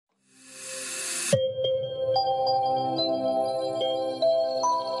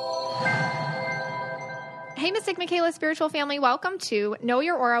Mystic Michaela spiritual family. Welcome to Know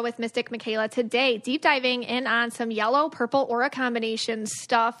Your Aura with Mystic Michaela. Today, deep diving in on some yellow-purple aura combination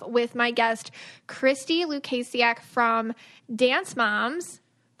stuff with my guest, Christi Lukasiak from Dance Moms.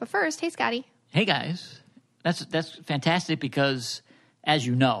 But first, hey, Scotty. Hey, guys. That's fantastic because, as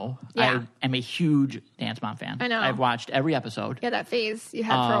you know, I am a huge Dance Mom fan. I know. I've watched every episode. Yeah, that phase you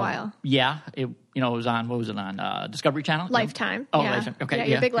had for a while. Yeah. It was on, what was it on? Discovery Channel? Lifetime. Oh, yeah. Lifetime. Okay. Yeah,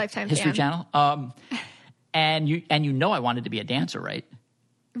 you're a big Lifetime History fan. Channel. And you know I wanted to be a dancer, right?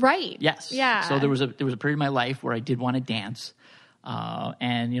 Right. Yes. Yeah. So there was a period in my life where I did want to dance.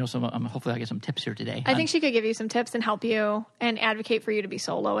 And hopefully I'll get some tips here today. I think she could give you some tips and help you and advocate for you to be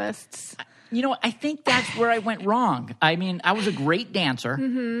soloists. You know, I think that's where I went wrong. I mean, I was a great dancer,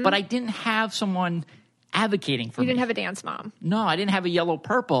 but I didn't have someone advocating for me. You didn't have a dance mom. No, I didn't have a yellow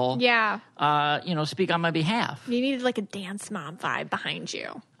purple. Yeah. Speak on my behalf. You needed like a dance mom vibe behind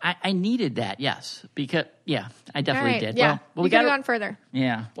you. I needed that, yes, because I definitely did. Yeah. Well, we got on further.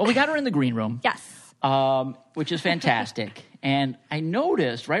 Yeah. Well, we got her in the green room. Yes. Which is fantastic. And I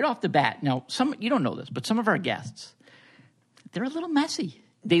noticed right off the bat. Now, you don't know this, but some of our guests, they're a little messy.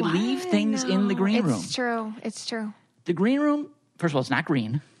 They leave things in the green room. It's true. It's true. The green room, first of all, it's not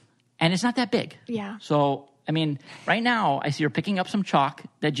green, and it's not that big. Yeah. So, I mean, right now, I see her picking up some chalk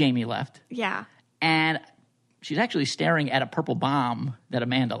that Jamie left. Yeah. And she's actually staring at a purple bomb that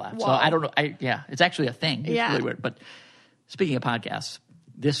Amanda left. Whoa. So, I don't know. It's actually a thing. It's really weird. But speaking of podcasts,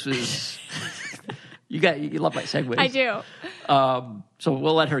 this is... you love my segues. I do. So,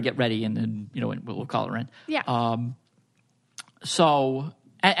 we'll let her get ready, and then, we'll call her in. Yeah. So...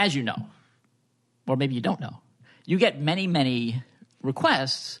 As you know, or maybe you don't know, you get many, many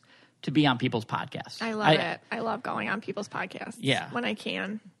requests to be on people's podcasts. I love it. I love going on people's podcasts. Yeah. When I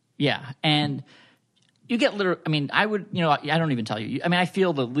can. Yeah. And you get I would, I don't even tell you. I mean, I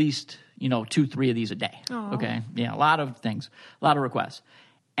field at least, 2-3 of these a day. Oh. Okay. Yeah. A lot of things, a lot of requests.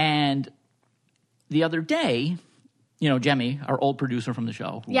 And the other day, Jemmy, our old producer from the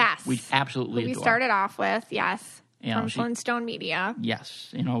show. Who yes. We absolutely adore. We started off with, yes. From Flintstone Media.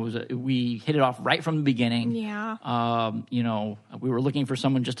 Yes. We hit it off right from the beginning. Yeah. We were looking for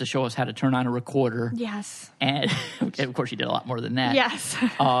someone just to show us how to turn on a recorder. Yes. And of course, she did a lot more than that. Yes.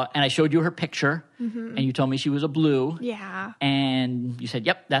 And I showed you her picture, and you told me she was a blue. Yeah. And you said,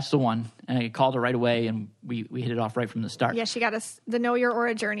 yep, that's the one. And I called her right away, and we hit it off right from the start. Yeah, she got us the Know Your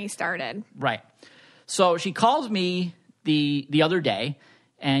Aura journey started. Right. So she calls me the other day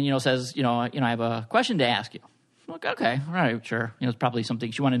and, says, I have a question to ask you. Like, okay, all right, sure. It's probably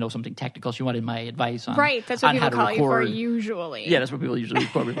something, she wanted to know something technical. She wanted my advice on right, that's what people call record. You for usually. Yeah, that's what people usually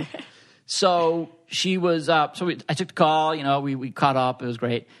record me. So she was, I took the call, we caught up, it was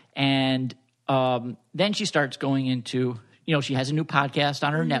great. And then she starts going into, she has a new podcast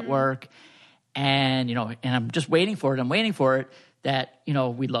on her network. And, and I'm just waiting for it. That,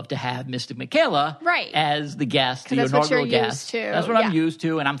 we'd love to have Mystic Michaela as the guest, the that's inaugural what you're guest. Used to. That's what I'm used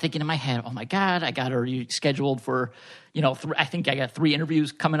to. And I'm thinking in my head, oh my God, I got her scheduled for, I think I got 3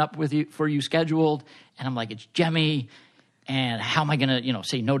 interviews coming up for you scheduled. And I'm like, it's Jemmy. And how am I going to,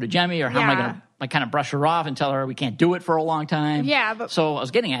 say no to Jemmy? Or how am I going to kind of brush her off and tell her we can't do it for a long time? Yeah. But so I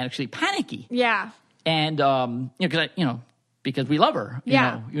was getting actually panicky. Yeah. And, because we love her.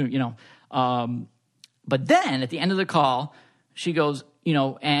 But then at the end of the call, she goes,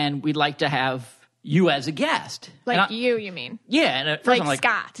 and we'd like to have you as a guest. You mean? Yeah. And at first like I'm like,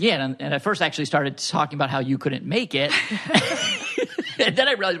 Scott. Yeah. And at first I actually started talking about how you couldn't make it. And then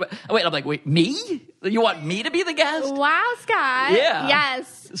I realized, I'm like, wait, me? You want me to be the guest? Wow, Scott. Yeah.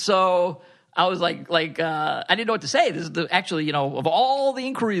 Yes. So I was like, I didn't know what to say. This is actually, of all the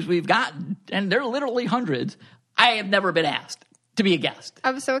inquiries we've gotten, and there are literally hundreds, I have never been asked to be a guest.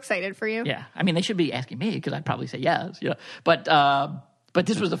 I'm so excited for you. Yeah. I mean, they should be asking me because I'd probably say yes. But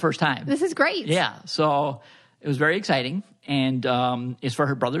this was the first time. This is great. Yeah. So it was very exciting. And it's for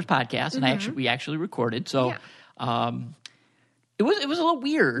her brother's podcast. And we actually recorded. So it was a little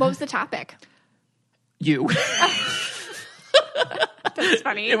weird. What was the topic? You. That's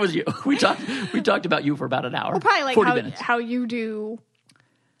funny. It was you. We talked about you for about an hour. Well, probably like 40 minutes. How you do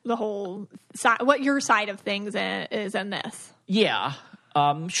the whole side, what your side of things is in this. Yeah,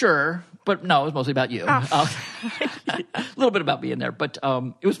 sure. But no, it was mostly about you. Oh. A little bit about me in there. But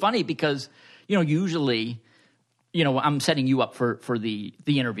it was funny because, usually, I'm setting you up for the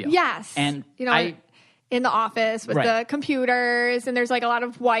interview. Yes. And in the office with the computers, and there's like a lot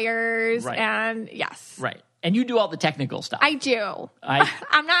of wires, and yes. Right. And you do all the technical stuff. I do.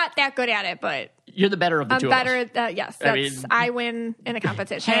 I'm not that good at it, but You're the better of the two of us. I'm better. Yes, I win in a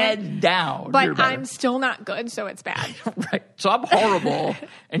competition. Head down. But I'm still not good, so it's bad. Right. So I'm horrible,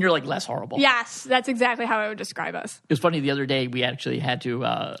 and you're like less horrible. Yes, that's exactly how I would describe us. It was funny the other day. We actually had to.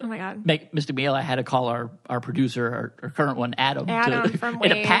 Oh my God. Make Mr. Miela had to call our producer, our current one, Adam from in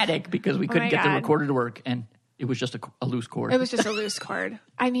Wave. a panic because we couldn't get the God. recorder to work, and it was just a loose cord. It was just a loose cord.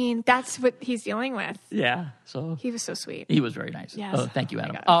 I mean, that's what he's dealing with. Yeah. So He was so sweet. he was very nice. Yes. Oh, thank you, Oh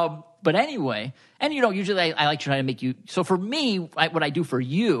Adam. my But anyway, and usually I like to try to make you. So for me, what I do for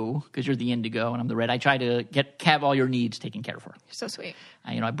you, because you're the indigo and I'm the red, I try to have all your needs taken care of. You're so sweet.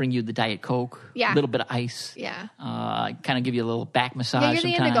 I bring you the Diet Coke, Yeah. a little bit of ice. Yeah. I kind of give you a little back massage. Yeah, you're the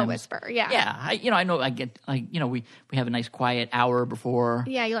sometimes. indigo whisperer. Yeah. Yeah. I know I get we have a nice quiet hour before.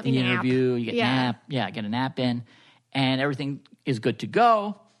 Yeah, you let the me nap. interview. You get Yeah. nap. Yeah, I get a nap in, and everything is good to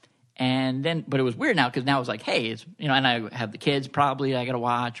go. And then, but it was weird now because now it's like, hey, it's and I have the kids probably I got to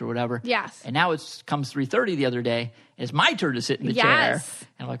watch or whatever. Yes. And now comes 3:30 the other day. It's my turn to sit in the chair. Yes.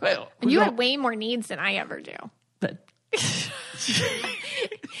 And I'm like, well, And you have way more needs than I ever do. but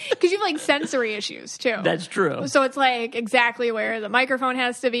Because you have like sensory issues too. that's true. So it's like exactly where the microphone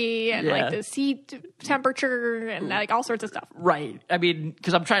has to be and Yeah. like the seat temperature and like all sorts of stuff. Right. I mean,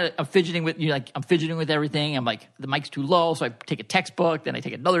 because I'm fidgeting with I'm fidgeting with everything. I'm like, the mic's too low, so I take a textbook, then I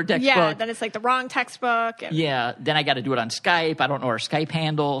take another textbook. Yeah, then it's like the wrong textbook. And Yeah, then I got to do it on Skype. I don't know our Skype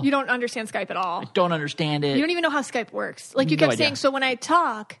handle. You don't understand Skype at all. Don't understand it. You don't even know how Skype works. Like you No kept idea. saying, so when I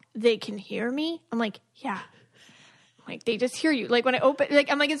talk, they can hear me? I'm like, yeah. Like they just hear you. Like when I open,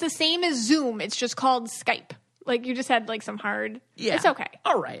 like I'm like, it's the same as Zoom. It's just called Skype. Like you just had like some hard. Yeah. It's okay.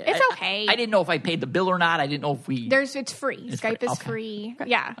 All right. It's okay. I didn't know if I paid the bill or not. I didn't know if we. It's free. Skype free. is Okay. free.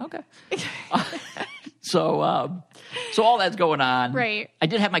 Yeah. Okay. So all that's going on. Right. I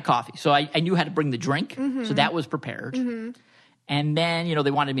did have my coffee, so I knew how to bring the drink, Mm-hmm. so that was prepared. And then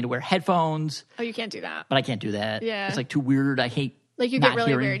they wanted me to wear headphones, Oh, you can't do that. but I can't do that. Yeah. It's like too weird. I hate. Like you not get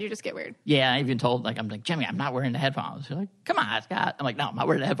really hearing. weird. You just get weird. Yeah, I even told I'm like Jimmy, I'm not wearing the headphones. You're like, come on, Scott. I'm like, no, I'm not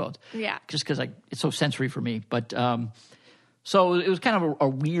wearing the headphones. Yeah. Just because it's so sensory for me. But so it was kind of a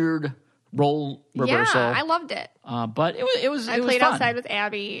weird role reversal. Yeah, I loved it. But it was. I it was played fun. outside with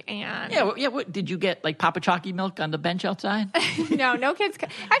Abby and Yeah. What did you get? Like Papa Chalky milk on the bench outside? no kids.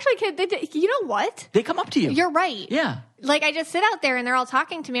 Actually, you know what? They come up to you. You're right. Yeah. Like I just sit out there and they're all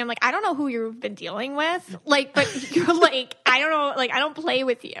talking to me. I'm like, I don't know who you've been dealing with. Like, but you're like, I don't know. Like, I don't play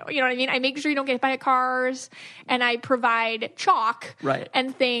with you. You know what I mean? I make sure you don't get hit by cars, and I provide chalk Right.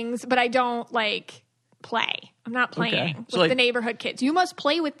 and things, but I don't like play. I'm not playing Okay. with So, like- the neighborhood kids. You must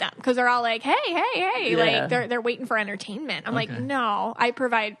play with them because they're all like, hey. Yeah. Like they're waiting for entertainment. I'm like, Okay. no, I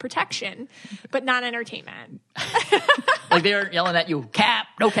provide protection, but not entertainment. Like they aren't yelling at you. Cap,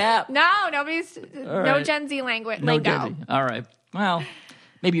 no cap. No, nobody's no right. Gen Z language. No lingo. Jersey. All right. Well,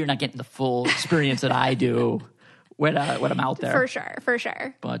 maybe you're not getting the full experience that I do when I'm out there. For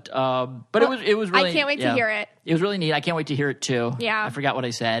sure. But it was really. I can't wait to hear it. It was really neat. I can't wait to hear it too. Yeah. I forgot what I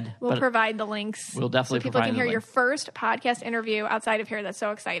said. We'll but provide the links. We'll definitely so people provide can the hear link. your first podcast interview outside of here. That's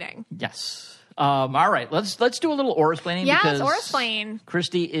so exciting. Yes. All right. Let's do a little aura-splaining. Yes, because aura-splain.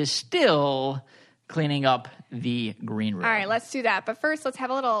 Christy is still cleaning up the green room. All right, let's do that. But first, let's have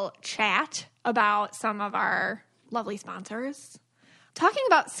a little chat about some of our lovely sponsors. Talking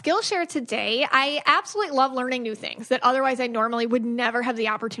about Skillshare today, I absolutely love learning new things that otherwise I normally would never have the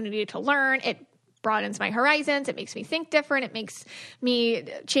opportunity to learn. It broadens my horizons. It makes me think different. It makes me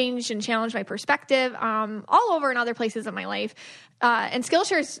change and challenge my perspective all over in other places of my life. And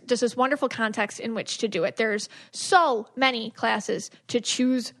Skillshare is just this wonderful context in which to do it. There's so many classes to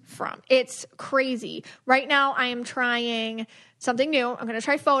choose from. It's crazy. Right now, I am trying something new. I'm going to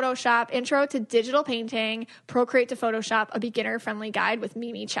try Photoshop, Intro to Digital Painting, Procreate to Photoshop, a beginner-friendly guide with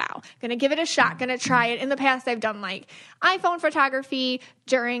Mimi Chow. Going to give it a shot. Going to try it. In the past, I've done like iPhone photography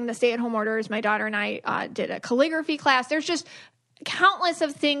during the stay-at-home orders. My daughter and I did a calligraphy class. There's just countless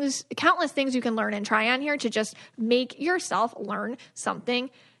things you can learn and try on here to just make yourself learn something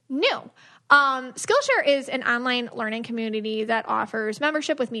new. Skillshare is an online learning community that offers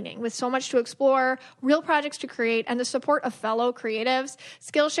membership with meaning, with so much to explore, real projects to create, and the support of fellow creatives.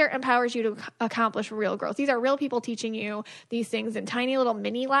 Skillshare empowers you to accomplish real growth. These are real people teaching you these things in tiny little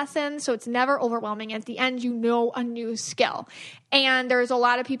mini lessons, so it's never overwhelming. At the end, you know a new skill. And there's a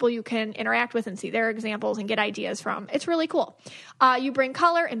lot of people you can interact with and see their examples and get ideas from. It's really cool. You bring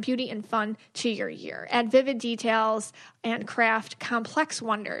color and beauty and fun to your year. Add vivid details and craft complex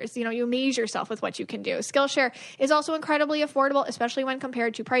wonders. You amaze yourself with what you can do. Skillshare is also incredibly affordable, especially when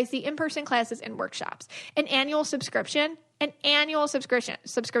compared to pricey in-person classes and workshops. An annual subscription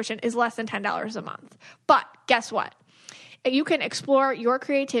is less than $10 a month. But guess what? You can explore your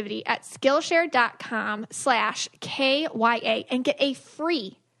creativity at Skillshare.com/KYA and get a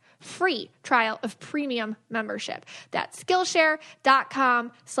free trial of premium membership. That's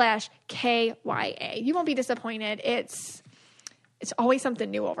Skillshare.com/KYA. You won't be disappointed. It's always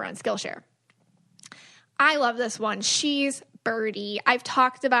something new over on Skillshare. I love this one. She's Birdie. I've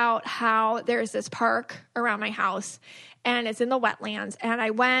talked about how there's this park around my house and it's in the wetlands. And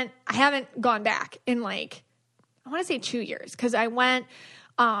I haven't gone back in I want to say 2 years. Cause I went,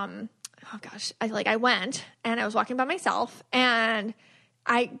 I went and I was walking by myself and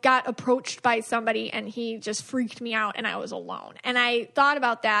I got approached by somebody and he just freaked me out and I was alone. And I thought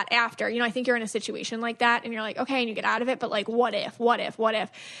about that after, I think you're in a situation like that and you're like, okay, and you get out of it, but what if?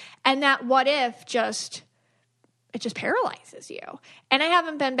 And that what if just paralyzes you. And I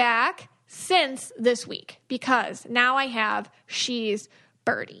haven't been back since this week because now I have She's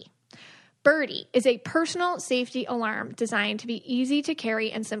Birdie. Birdie is a personal safety alarm designed to be easy to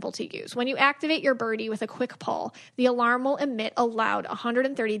carry and simple to use. When you activate your Birdie with a quick pull, the alarm will emit a loud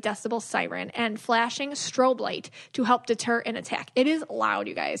 130 decibel siren and flashing strobe light to help deter an attack. It is loud,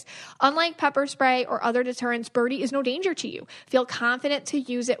 you guys. Unlike pepper spray or other deterrents, Birdie is no danger to you. Feel confident to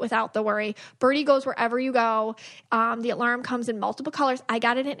use it without the worry. Birdie goes wherever you go. The alarm comes in multiple colors. I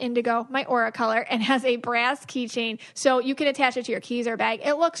got it in indigo, my aura color, and has a brass keychain, so you can attach it to your keys or bag.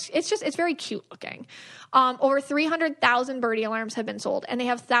 It's very cute looking. Over 300,000 Birdie alarms have been sold, and they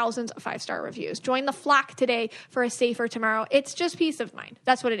have thousands of 5-star reviews. Join the flock today for a safer tomorrow. It's just peace of mind.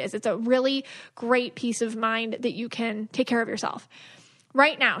 That's what it is. It's a really great peace of mind that you can take care of yourself.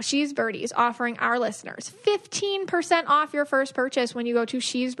 Right now, She's Birdie is offering our listeners 15% off your first purchase when you go to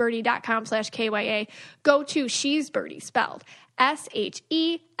shesbirdie.com/KYA. Go to She's Birdie, spelled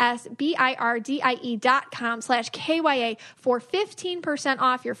SHESBIRDIE.com/KYA for 15%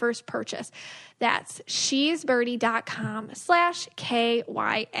 off your first purchase. That's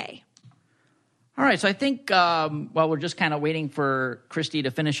shesbirdie.com/KYA. All right, so I think while we're just kind of waiting for Christi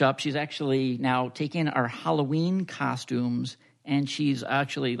to finish up, she's actually now taking our Halloween costumes and she's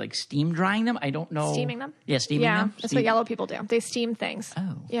actually steam drying them. I don't know. Steaming them? Yeah, steaming them. That's what yellow people do. They steam things.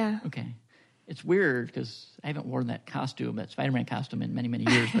 Oh. Yeah. Okay. It's weird because I haven't worn that Spider-Man costume in many,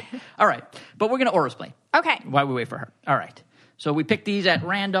 many years. But all right. But we're going to aura-explain. Okay. While we wait for her. All right. So we picked these at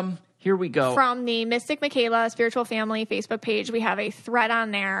random. Here we go. From the Mystic Michaela Spiritual Family Facebook page, we have a thread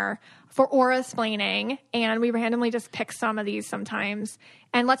on there for aura-explaining, and we randomly just pick some of these sometimes.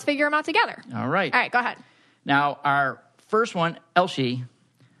 And let's figure them out together. All right. All right, go ahead. Now, our first one, Elsie,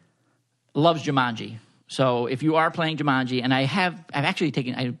 loves Jumanji. So if you are playing Jumanji, and I've actually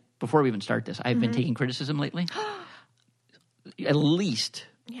taken, before we even start this, I've been taking criticism lately. At least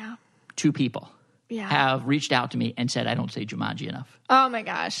 2 people have reached out to me and said I don't say Jumanji enough. Oh, my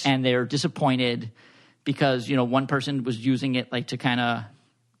gosh. And they're disappointed because, one person was using it to kind of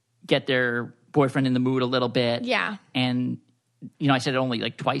get their boyfriend in the mood a little bit. Yeah. And I said it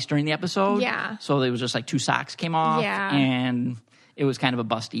only twice during the episode. Yeah. So it was just 2 socks came off. Yeah. And it was kind of a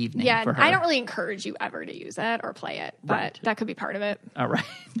bust evening for her. I don't really encourage you ever to use it or play it, but that could be part of it. All right.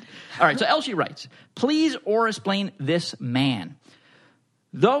 All right. So Elsie writes, please aura-explain this man.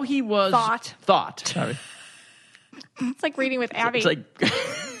 Though he was... Thought. Sorry. It's like reading with Abby.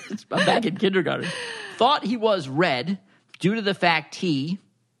 It's I'm back in kindergarten. Thought he was red due to the fact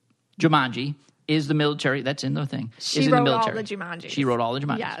Jumanji, is the military. That's in the thing. She wrote all the Jumanjis. She wrote all the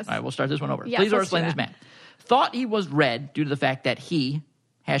Jumanjis. Yes. All right, we'll start this one over. Yes, Please explain this man. Thought he was red due to the fact that he,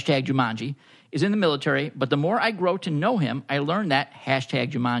 #Jumanji, is in the military, but the more I grow to know him, I learned that,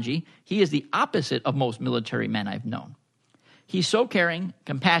 #Jumanji, he is the opposite of most military men I've known. He's so caring,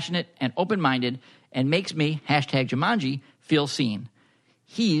 compassionate, and open-minded, and makes me, #Jumanji, feel seen.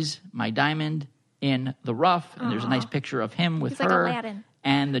 He's my diamond in the rough, and there's a nice picture of him with her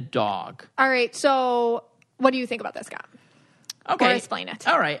and the dog. All right, so what do you think about this, Scott? Okay. Or explain it.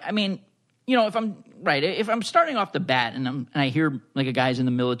 All right, I mean, if I'm starting off the bat and I hear a guy's in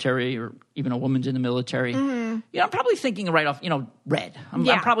the military or even a woman's in the military, I'm probably thinking right off, red. I'm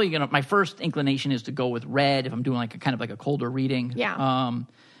probably my first inclination is to go with red if I'm doing a colder reading. Yeah.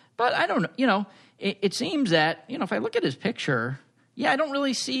 But I don't know, it seems that, if I look at his picture, I don't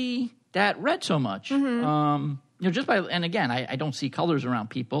really see that red so much. And again, I don't see colors around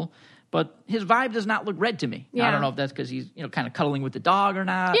people. But his vibe does not look red to me. Yeah. I don't know if that's because he's kind of cuddling with the dog or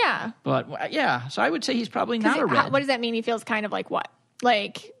not. Yeah. But so I would say he's probably not a red. What does that mean? He feels kind of like what?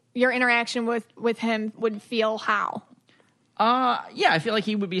 Like your interaction with him would feel how? Yeah, I feel like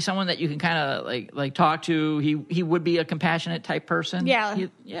he would be someone that you can kind of like talk to. He would be a compassionate type person. Yeah.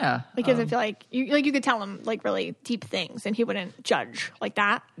 Yeah. Like, doesn't feel like you could tell him like really deep things and he wouldn't judge like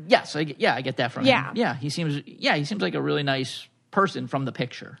that. Yes. I get that from him. Yeah. He seems like a really nice person from the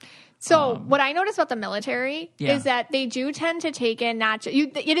picture. So what I noticed about the military is that they do tend to take in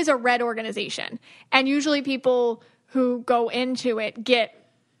it is a red organization, and usually people who go into it get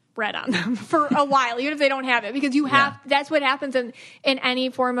red on them for a while, even if they don't have it, because that's what happens in any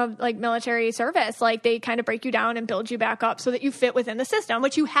form of like military service. Like they kind of break you down and build you back up so that you fit within the system,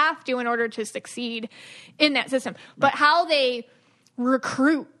 which you have to in order to succeed in that system. But how they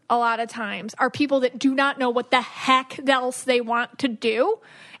recruit a lot of times are people that do not know what the heck else they want to do.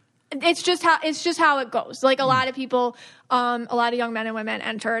 It's just how it goes. Like a lot of people, a lot of young men and women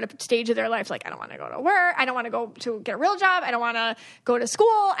enter at a stage of their life like, I don't want to go to work. I don't want to go to get a real job. I don't want to go to school.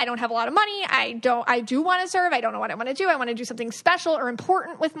 I don't have a lot of money. I do want to serve. I don't know what I want to do. I want to do something special or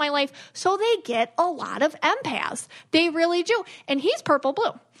important with my life. So they get a lot of empaths. They really do. And he's purple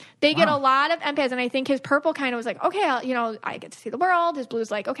blue. They get a lot of empaths, and I think his purple kind of was like, okay, I get to see the world. His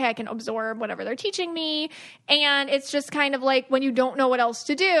blue's like, okay, I can absorb whatever they're teaching me. And it's just kind of like when you don't know what else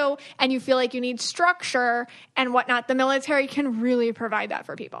to do and you feel like you need structure and whatnot, the military can really provide that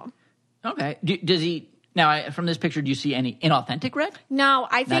for people. Okay. Does he... Now, from this picture, do you see any inauthentic red? No,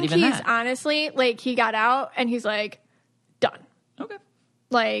 I think he's honestly, like, he got out and he's like, done. Okay.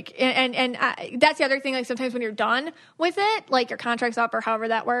 Like, and that's the other thing, like, sometimes when you're done with it, like, your contract's up or however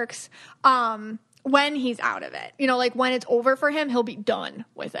that works, when he's out of it, like, when it's over for him, he'll be done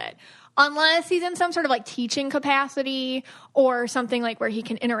with it. Unless he's in some sort of, like, teaching capacity or something, like, where he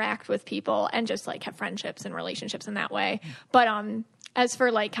can interact with people and just, like, have friendships and relationships in that way. But, as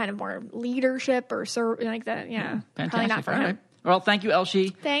for, like, kind of more leadership or like that, Fantastic. Probably not for him. Right. Well, thank you,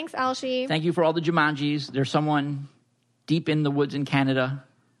 Elshie. Thanks, Elshie. Thank you for all the Jumanjis. There's someone deep in the woods in Canada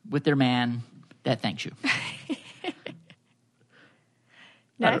with their man that thanks you.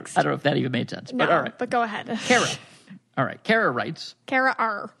 Next. I don't know if that even made sense. No, but all right. But go ahead. Kara. All right. Kara writes. Kara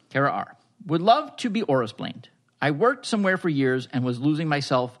R. Would love to be aura-splained. I worked somewhere for years and was losing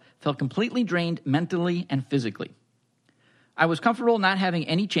myself, felt completely drained mentally and physically. I was comfortable not having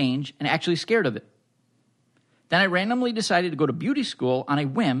any change and actually scared of it. Then I randomly decided to go to beauty school on a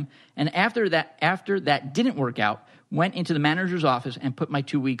whim, and after that didn't work out, went into the manager's office and put my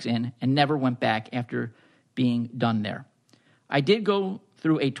 2 weeks in and never went back after being done there. I did go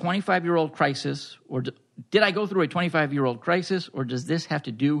through a 25-year-old crisis, or did I go through a 25-year-old crisis, or does this have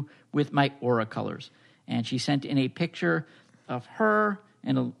to do with my aura colors? And she sent in a picture of her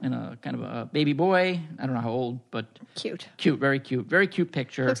and a kind of a baby boy. I don't know how old, but cute, very cute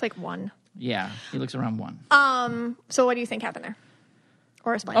picture. Looks like 1. Yeah, he looks around 1. So what do you think happened there?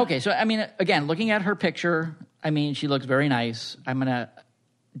 Or explain. Okay, so I mean, again, looking at her picture, I mean, she looks very nice. I'm gonna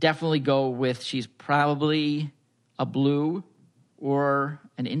definitely go with she's probably a blue or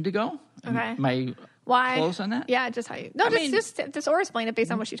an indigo. Okay. Am I Why? close on that? Yeah, just how you. No, just or explain it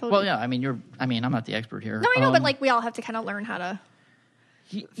based on what she told you. Well, yeah, I mean, I'm not the expert here. No, I know, but like we all have to kind of learn how to.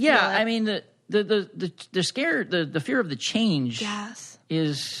 Yeah, I mean the fear of the change. Yes.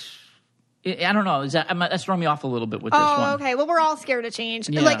 Is. I don't know. That's throwing me off a little bit with this one. Oh, okay. Well, we're all scared of change.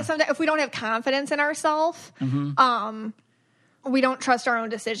 Yeah. Like sometimes if we don't have confidence in ourselves, we don't trust our own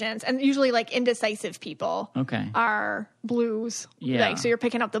decisions. And usually, like indecisive people, are blues. Yeah. Like, so you're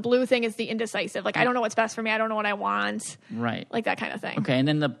picking up the blue thing is the indecisive. Like I don't know what's best for me. I don't know what I want. Right. Like that kind of thing. Okay, and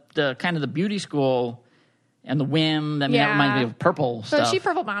then the kind of the beauty school. And the whim, I mean, that reminds me of purple stuff. So she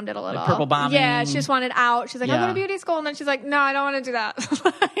purple bombed it a little. Like purple bombing. Yeah, she just wanted out. She's like, I'll go to beauty school. And then she's like, no, I don't want to do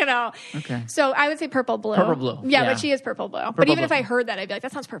that. Okay. So I would say purple blue. Purple blue. Yeah, but she is purple blue. But even if I heard that, I'd be like,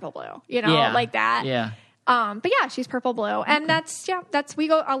 that sounds purple blue. Like that. Yeah. But yeah, she's purple blue. And that's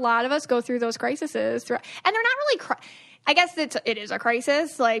a lot of us go through those crises. And they're not really, I guess it is a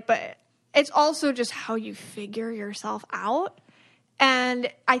crisis, but it's also just how you figure yourself out.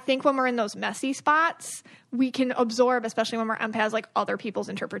 And I think when we're in those messy spots, we can absorb, especially when we're empaths, like other people's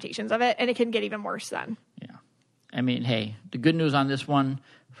interpretations of it, and it can get even worse then. Yeah. I mean, hey, the good news on this one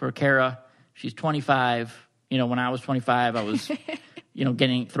for Kara, she's 25. When I was 25, I was,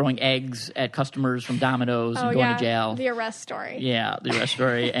 throwing eggs at customers from Domino's and going to jail. The arrest story. Yeah, the arrest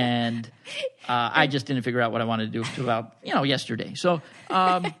story. And I just didn't figure out what I wanted to do until about, yesterday. So,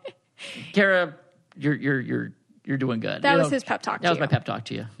 Kara, you're doing good. That was his pep talk to you. That was my pep talk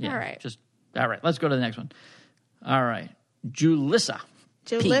to you. Yeah. All right. All right. Let's go to the next one. All right. Julissa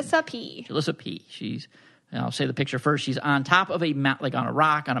P. Julissa P. I'll say the picture first. She's on top of on a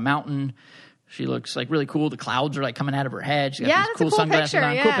rock, on a mountain. She looks like really cool. The clouds are like coming out of her head. She's got these cool sunglasses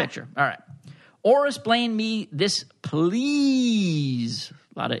on. Yeah. Cool picture. All right. Or explain me this, please.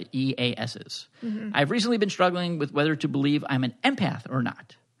 A lot of EASs. I've recently been struggling with whether to believe I'm an empath or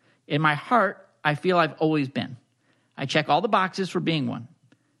not. In my heart, I feel I've always been. I check all the boxes for being one.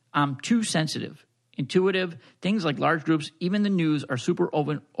 I'm too sensitive, intuitive. Things like large groups, even the news, are super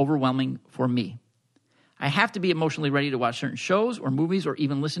overwhelming for me. I have to be emotionally ready to watch certain shows or movies or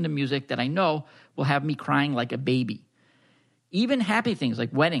even listen to music that I know will have me crying like a baby. Even happy things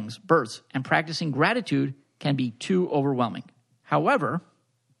like weddings, births, and practicing gratitude can be too overwhelming. However, ...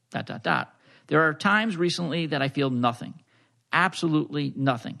 there are times recently that I feel nothing. Absolutely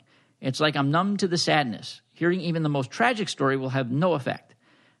nothing. It's like I'm numb to the sadness. Hearing even the most tragic story will have no effect.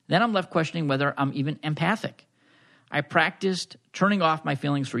 Then I'm left questioning whether I'm even empathic. I practiced turning off my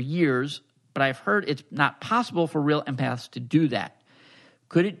feelings for years, but I've heard it's not possible for real empaths to do that.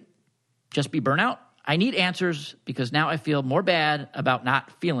 Could it just be burnout? I need answers because now I feel more bad about not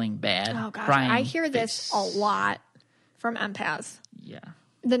feeling bad. Oh, gosh. Crying I hear this a lot from empaths. Yeah.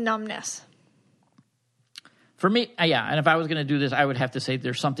 The numbness. For me, yeah, and if I was going to do this, I would have to say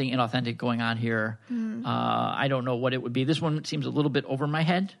there's something inauthentic going on here. I don't know what it would be. This one seems a little bit over my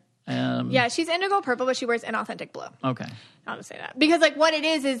head. Yeah, she's indigo purple, but she wears inauthentic blue. Okay. I'll just say that. Because, like, what it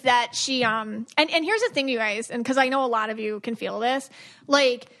is that she, and here's the thing, you guys, and because I know a lot of you can feel this,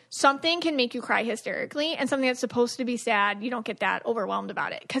 like, something can make you cry hysterically, and something that's supposed to be sad, you don't get that overwhelmed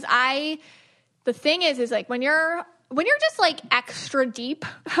about it. Because the thing is like, when you're just, like, extra deep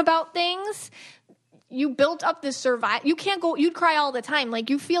about things, you built up this you can't go, you'd cry all the time. Like,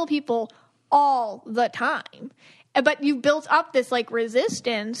 you feel people all the time. But you built up this, like,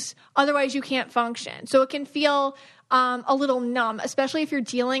 resistance. Otherwise, you can't function. So it can feel a little numb, especially if you're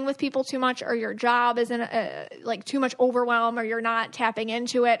dealing with people too much or your job is in like too much overwhelm or you're not tapping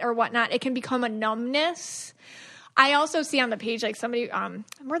into it or whatnot. It can become a numbness. I also see on the page, like, somebody,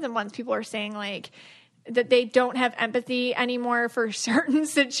 more than once, people are saying, like, that they don't have empathy anymore for certain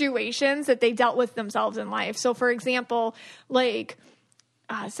situations that they dealt with themselves in life. So, for example, like,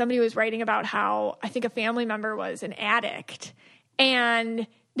 somebody was writing about how I think a family member was an addict and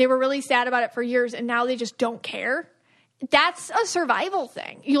they were really sad about it for years and now they just don't care. That's a survival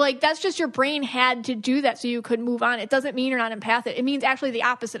thing. That's just your brain had to do that so you could move on. It doesn't mean you're not empathic. It means actually the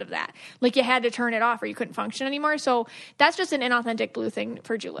opposite of that. Like, you had to turn it off or you couldn't function anymore. So that's just an inauthentic blue thing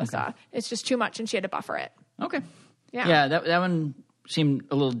for Julissa. Okay. It's just too much and she had to buffer it. Okay. Yeah. Yeah, that one seemed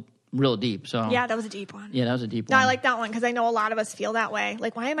a little real deep. So yeah, that was a deep one. Yeah, that was a deep one. No, I like that one because I know a lot of us feel that way.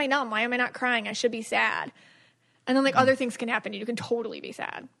 Like, why am I numb? Why am I not crying? I should be sad. And then, like, other things can happen. You can totally be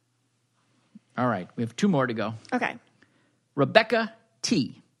sad. All right. We have 2 more to go. Okay. Rebecca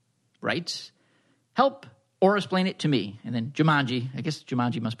T. writes, help or explain it to me. And then Jumanji. I guess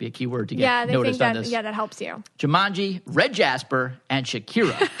Jumanji must be a key word to get noticed on this. Yeah, that helps you. Jumanji, Red Jasper, and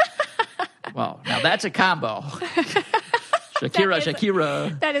Shakira. Well, now that's a combo.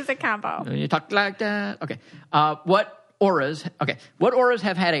 Shakira. That is a combo. You talk like that. Okay. What auras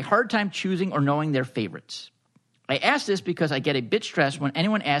have had a hard time choosing or knowing their favorites? I ask this because I get a bit stressed when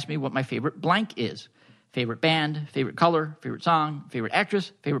anyone asks me what my favorite blank is. Favorite band, favorite color, favorite song, favorite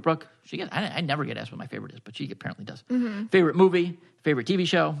actress, favorite book. I never get asked what my favorite is, but she apparently does. Mm-hmm. Favorite movie, favorite TV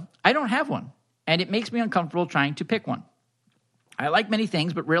show. I don't have one, and it makes me uncomfortable trying to pick one. I like many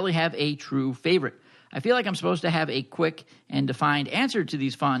things, but rarely have a true favorite. I feel like I'm supposed to have a quick and defined answer to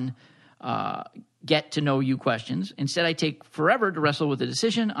these fun get-to-know-you questions. Instead, I take forever to wrestle with a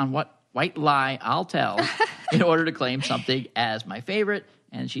decision on what white lie I'll tell in order to claim something as my favorite.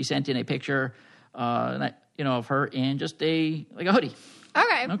 And she sent in a picture of her in just a hoodie.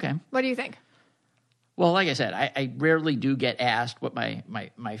 Okay. What do you think? Well, like I said, I rarely do get asked what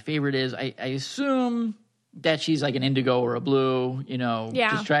my favorite is. I assume that she's like an indigo or a blue,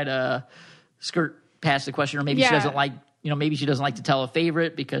 just try to skirt past the question, or maybe she doesn't like, maybe she doesn't like to tell a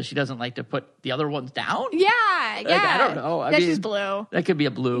favorite because she doesn't like to put the other ones down. Yeah. I don't know. That's just blue. That could be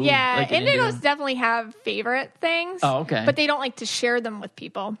a blue. Yeah. Like Indigos definitely have favorite things. Oh, okay. But they don't like to share them with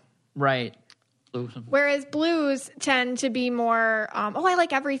people. Right. Whereas blues tend to be more, I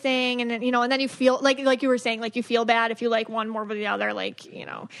like everything. And then, and then you feel like you were saying, like, you feel bad if you like one more than the other. Like,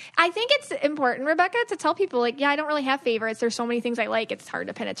 I think it's important, Rebecca, to tell people, like, I don't really have favorites. There's so many things I like. It's hard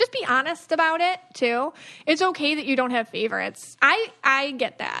to pin it. Just be honest about it too. It's okay that you don't have favorites. I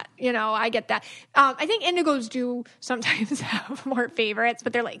get that, I get that. I think indigos do sometimes have more favorites,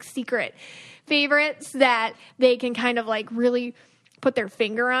 but they're like secret favorites that they can kind of like really put their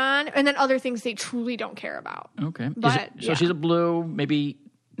finger on, and then other things they truly don't care about. Okay. So she's a blue, maybe.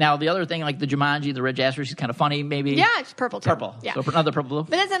 Now, the other thing, like the Jumanji, the Red Jasper, she's kind of funny, maybe. Yeah, it's purple, too. Purple. Yeah. So another purple blue.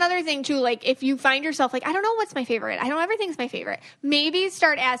 But that's another thing, too. Like, if you find yourself, like, I don't know what's my favorite. I know everything's my favorite. Maybe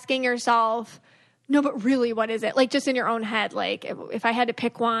start asking yourself, No, but really, what is it? Like, just in your own head, like, if I had to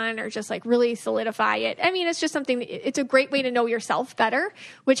pick one or just, like, really solidify it. I mean, it's just something, it's a great way to know yourself better,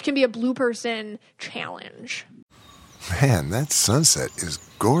 which can be a blue person challenge. Man, that sunset is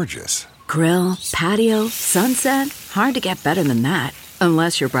gorgeous. Grill, patio, sunset. Hard to get better than that.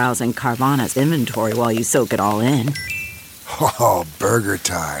 Unless you're browsing Carvana's inventory while you soak it all in. Oh, burger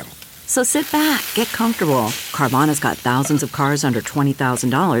time. So sit back, get comfortable. Carvana's got thousands of cars under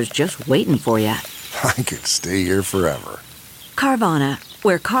 $20,000 just waiting for you. I could stay here forever. Carvana,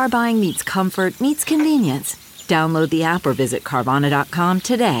 where car buying meets comfort, meets convenience. Download the app or visit Carvana.com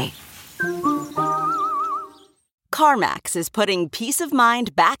today. CarMax is putting peace of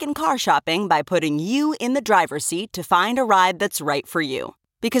mind back in car shopping by putting you in the driver's seat to find a ride that's right for you.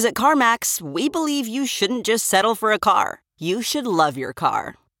 Because at CarMax, we believe you shouldn't just settle for a car. You should love your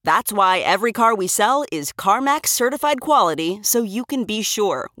car. That's why every car we sell is CarMax certified quality, so you can be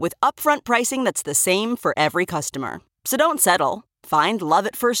sure with upfront pricing that's the same for every customer. So don't settle. Find love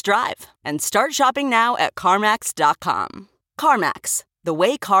at first drive and start shopping now at CarMax.com. CarMax, the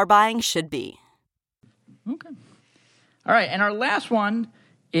way car buying should be. Okay. All right, and our last one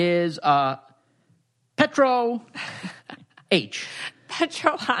is Petro H.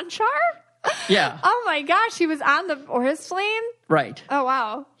 Petro Hanchar? Yeah. Oh my gosh, he was on the Oris Flame? Right. Oh,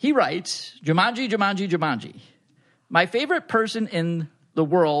 wow. He writes, Jumanji, Jumanji, Jumanji. My favorite person in the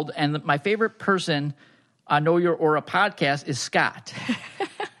world and my favorite person on Know Your Aura podcast is Scott.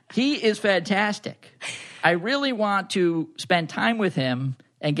 He is fantastic. I really want to spend time with him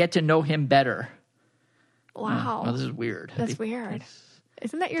and get to know him better. Wow. Well, this is weird. That's weird.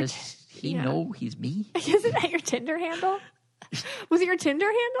 Isn't that your... Does he know he's me? Isn't that your Tinder handle? Was it your Tinder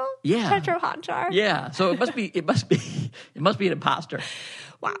handle? Yeah. Petro Hanchar? Yeah. So it must be an imposter.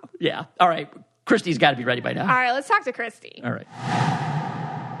 Wow. Yeah. All right. Christy's got to be ready by now. All right, let's talk to Christy. All right.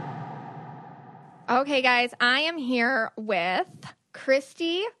 Okay, guys, I am here with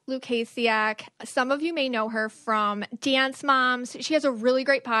Christi Lukasiak. Some of you may know her from Dance Moms. She has a really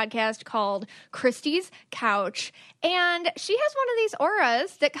great podcast called Christi's Couch. And she has one of these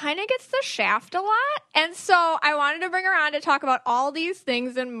auras that kind of gets the shaft a lot. And so I wanted to bring her on to talk about all these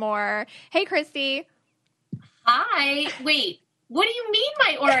things and more. Hey, Christy. Hi. Wait, what do you mean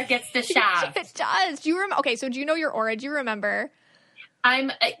my aura gets the shaft? It does. Do you remember? Okay, so do you know your aura? Do you remember?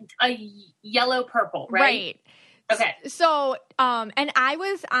 I'm a yellow purple, right? Okay. So, and I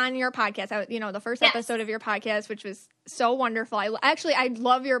was on your podcast, the first episode of your podcast, which was so wonderful. I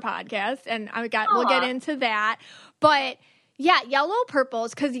love your podcast, and we'll get into that. But yeah, yellow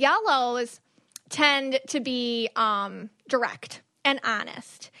purples, because yellows tend to be direct and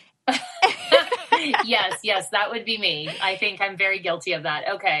honest. Yes, that would be me. I think I'm very guilty of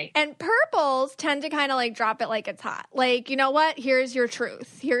that. Okay. And purples tend to kind of like drop it like it's hot. Like, you know what? Here's your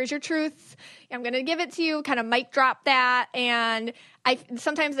truth. Here's your truth. I'm going to give it to you, kind of mic drop that. And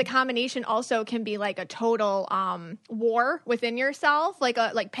sometimes the combination also can be like a total war within yourself,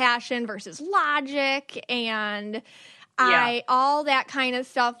 like passion versus logic and all that kind of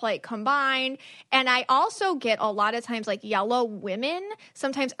stuff like combined. And I also get a lot of times like yellow women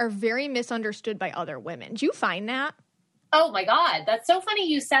sometimes are very misunderstood by other women. Do you find that? Oh my God. That's so funny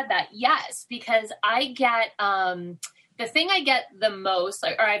you said that. Yes, because I get, the thing I get the most,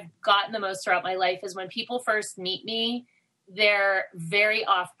 or I've gotten the most throughout my life is when people first meet me, they're very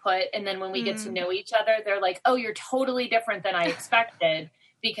off-put. And then when we get to know each other, they're like, oh, you're totally different than I expected.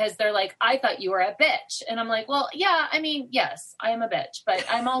 Because they're like, I thought you were a bitch. And I'm like, well, yeah, I mean, yes, I am a bitch, but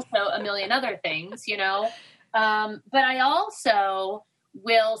I'm also a million other things, you know? But I also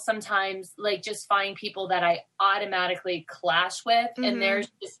will sometimes like just find people that I automatically clash with. And there's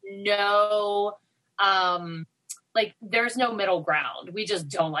just no, there's no middle ground. We just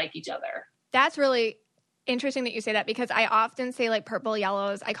don't like each other. That's really interesting that you say that, because I often say like purple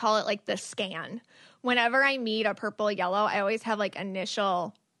yellows, I call it like the scan. Whenever I meet a purple yellow, I always have like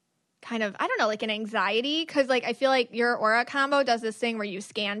initial kind of, I don't know, like an anxiety. Cause like, I feel like your aura combo does this thing where you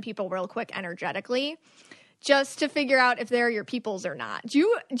scan people real quick energetically just to figure out if they're your peoples or not. Do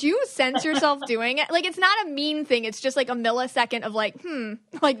you sense yourself doing it? Like, it's not a mean thing. It's just like a millisecond of like,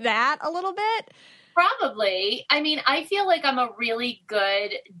 like that a little bit. Probably. I mean, I feel like I'm a really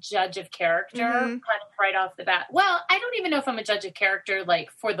good judge of character kind of right off the bat. Well, I don't even know if I'm a judge of character like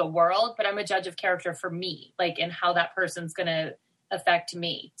for the world, but I'm a judge of character for me, like in how that person's going to affect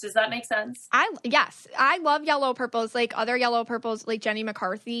me. Does that make sense? Yes. I love yellow purples. Like other yellow purples, like Jenny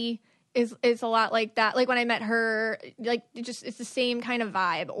McCarthy is a lot like that. Like when I met her, like it's the same kind of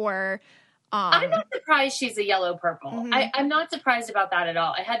vibe. Or I'm not surprised she's a yellow purple. Mm-hmm. I'm not surprised about that at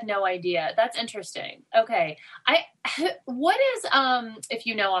all. I had no idea. That's interesting. Okay. What is, if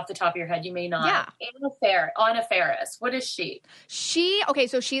you know off the top of your head, you may not. Yeah. Anna Faris. What is she?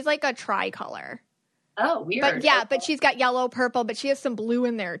 So she's like a tricolor. Oh, weird. But yeah, but she's got yellow, purple, but she has some blue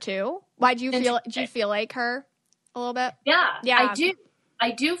in there too. Did you feel like her a little bit? Yeah. Yeah.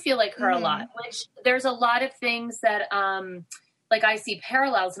 I do feel like her a lot, which there's a lot of things that, like I see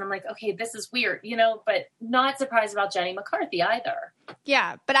parallels and I'm like, okay, this is weird, but not surprised about Jenny McCarthy either.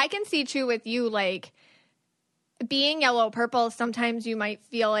 Yeah. But I can see too with you, like being yellow purple, sometimes you might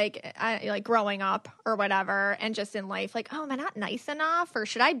feel like growing up or whatever, and just in life, like, oh, am I not nice enough, or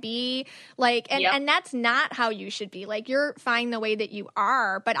should I be like, and that's not how you should be. Like, you're fine the way that you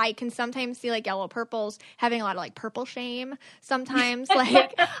are, but I can sometimes see like yellow purples having a lot of like purple shame sometimes.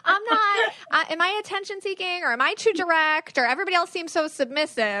 Like, am I attention seeking, or am I too direct, or everybody else seems so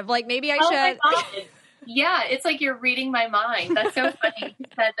submissive? Like, maybe I should. My God. Yeah, it's like you're reading my mind. That's so funny. You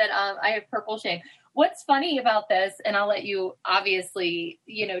said that I have purple shame. What's funny about this, and I'll let you obviously,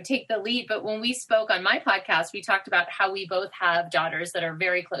 take the lead, but when we spoke on my podcast, we talked about how we both have daughters that are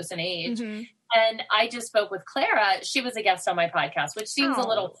very close in age. Mm-hmm. And I just spoke with Clara. She was a guest on my podcast, which seems a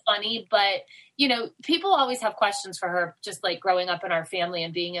little funny, but, people always have questions for her, just like growing up in our family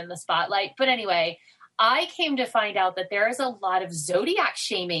and being in the spotlight. But anyway, I came to find out that there is a lot of zodiac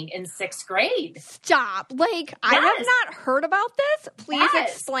shaming in 6th grade. Stop. Like, I have not heard about this. Please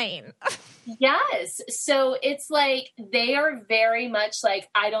explain. Yes. So it's like they are very much like,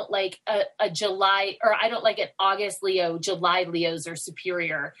 I don't like a July, or I don't like an August Leo. July Leos are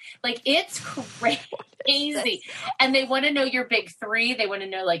superior. Like, it's crazy. And they want to know your big 3. They want to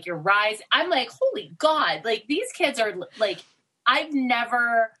know like your rise. I'm like, holy God. Like, these kids are like, I've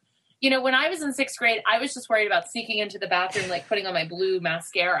never... when I was in 6th grade, I was just worried about sneaking into the bathroom, like putting on my blue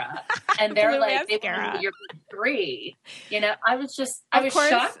mascara. And they're like, they want to do your big 3. I was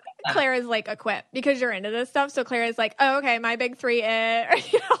shocked. Clara's like equipped because you're into this stuff. So Clara's like, oh, okay, my big 3 is,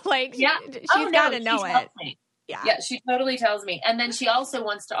 she's got to know it. Me. Yeah, she totally tells me. And then she also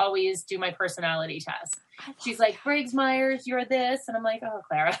wants to always do my personality test. She's like, Briggs-Myers, you're this. And I'm like, oh,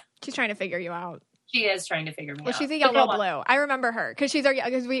 Clara. She's trying to figure you out. She is trying to figure me out. She's a yellow blue. I remember her because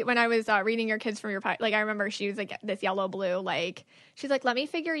when I was reading your kids from your like, I remember she was like this yellow blue. Like, she's like, let me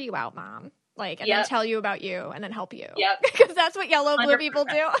figure you out, Mom. Like, and then tell you about you and then help you. Yep. Because that's what yellow blue 100%. People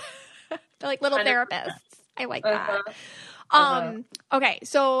do. They're like little 100%. Therapists. I like that. Okay.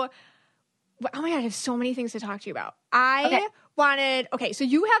 So, oh my God, I have so many things to talk to you about. So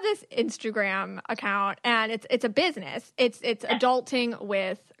you have this Instagram account and it's a business. It's Adulting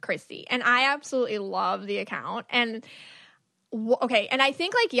with Christi. And I absolutely love the account. And and I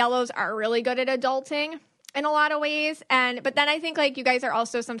think like yellows are really good at adulting in a lot of ways. But then I think like you guys are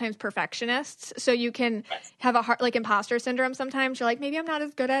also sometimes perfectionists. So you can have a hard, like imposter syndrome sometimes. You're like, maybe I'm not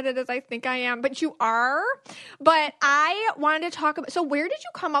as good at it as I think I am, but you are. But I wanted to talk about, so where did you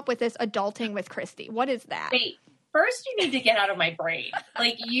come up with this Adulting with Christi? What is that? Wait. First, you need to get out of my brain.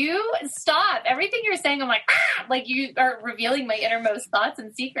 Like, you stop. Everything you're saying, I'm like, like you are revealing my innermost thoughts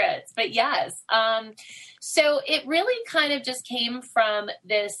and secrets. But yes. So it really kind of just came from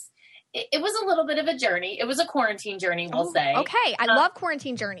this. It was a little bit of a journey. It was a quarantine journey, we'll say. Okay. I love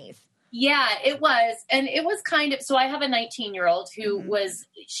quarantine journeys. Yeah, it was. And it was kind of, so I have a 19-year-old who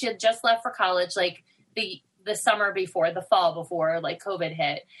she had just left for college, like the summer before, the fall before, like COVID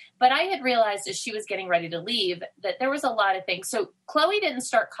hit. But I had realized as she was getting ready to leave that there was a lot of things. So Chloe didn't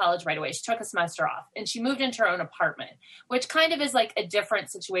start college right away. She took a semester off and she moved into her own apartment, which kind of is like a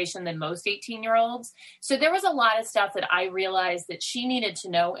different situation than most 18-year-olds. So there was a lot of stuff that I realized that she needed to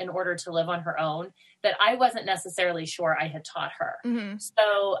know in order to live on her own that I wasn't necessarily sure I had taught her. Mm-hmm.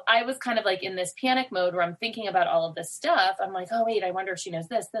 So I was kind of like in this panic mode where I'm thinking about all of this stuff. I'm like, oh, wait, I wonder if she knows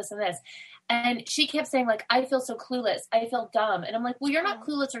this, this, and this. And she kept saying like, I feel so clueless. I feel dumb. And I'm like, well, you're not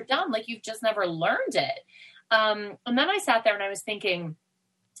clueless or dumb. Like, you've just never learned it. And then I sat there and I was thinking,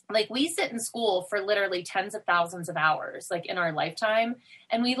 like, we sit in school for literally tens of thousands of hours, like in our lifetime.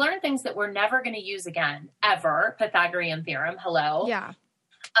 And we learn things that we're never going to use again, ever. Pythagorean theorem. Hello. Yeah.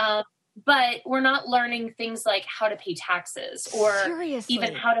 But we're not learning things like how to pay taxes or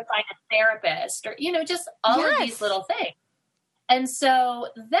even how to find a therapist or, just all of these little things. And so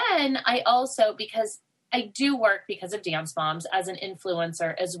then I also, because I do work because of Dance Moms as an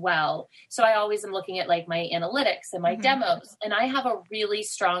influencer as well. So I always am looking at like my analytics and my demos. And I have a really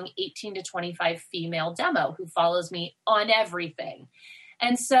strong 18 to 25 female demo who follows me on everything.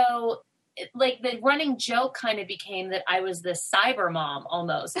 And so like the running joke kind of became that I was this cyber mom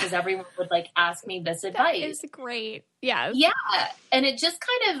almost, because everyone would like ask me this advice. That is great. Yes. Yeah. And it just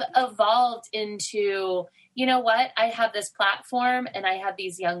kind of evolved into, you know what? I have this platform and I have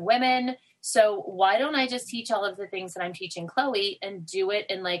these young women. So why don't I just teach all of the things that I'm teaching Chloe and do it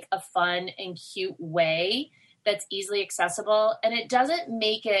in like a fun and cute way that's easily accessible? And it doesn't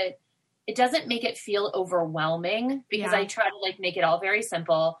make it feel overwhelming, because I try to like make it all very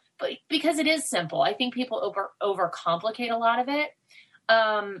simple, but because it is simple, I think people overcomplicate a lot of it.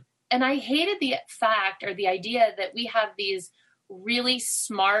 And I hated the fact or the idea that we have these really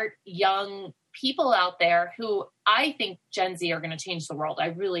smart young people out there who I think Gen Z are going to change the world. I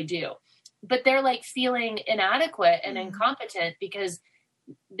really do. But they're like feeling inadequate and incompetent because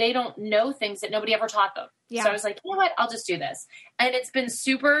they don't know things that nobody ever taught them. Yeah. So I was like, you know what, I'll just do this. And it's been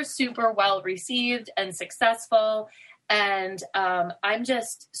super, super well received and successful. And I'm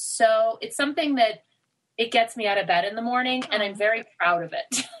just it's something that it gets me out of bed in the morning, and I'm very proud of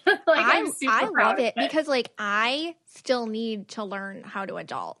it. I love it because like I still need to learn how to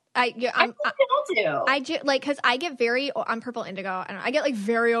adult. I do like, cause I get I'm purple indigo and I get like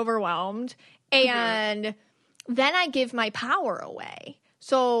very overwhelmed, and then I give my power away.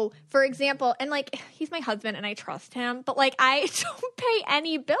 So for example, and like, he's my husband and I trust him, but like I don't pay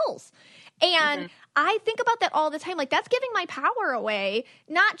any bills. And I think about that all the time. Like, that's giving my power away,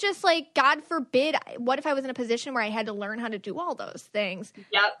 not just like, God forbid, what if I was in a position where I had to learn how to do all those things?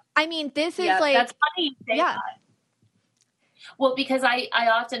 Yep. I mean, this is like, that's funny you say that. Well, because I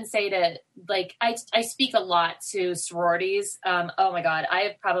often say to, like, I speak a lot to sororities. Oh my God, I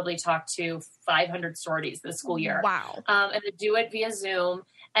have probably talked to 500 sororities this school year. Wow. And I do it via Zoom.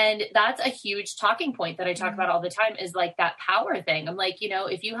 And that's a huge talking point that I talk about all the time, is like that power thing. I'm like, you know,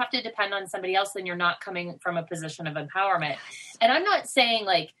 if you have to depend on somebody else, then you're not coming from a position of empowerment. And I'm not saying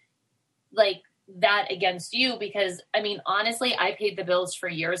like that against you, because I mean, honestly, I paid the bills for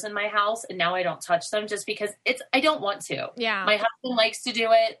years in my house and now I don't touch them just because I don't want to. Yeah. My husband likes to do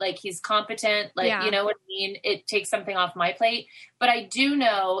it. Like, he's competent. Like, you know what I mean? It takes something off my plate, but I do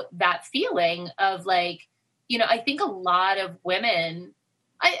know that feeling of like, you know, I think a lot of women,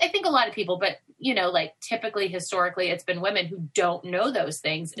 I think a lot of people, but you know, like typically historically it's been women who don't know those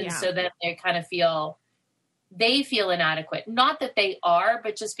things. And so then they kind of feel inadequate. Not that they are,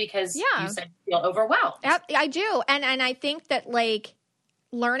 but just because you said you feel overwhelmed. I do. And I think that like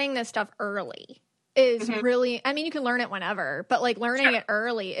learning this stuff early is really, I mean, you can learn it whenever, but like learning it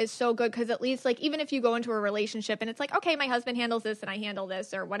early is so good, because at least like, even if you go into a relationship and it's like, okay, my husband handles this and I handle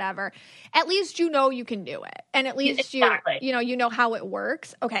this or whatever, at least you know you can do it. And at least you know how it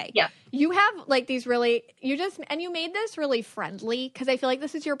works. Okay. Yeah. You have like these really, you made this really friendly, because I feel like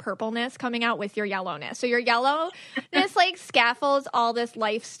this is your purpleness coming out with your yellowness. So your yellowness like scaffolds all this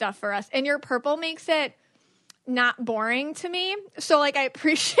life stuff for us, and your purple makes it not boring to me. So like, I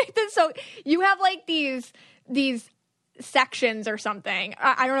appreciate this. So you have like these sections or something.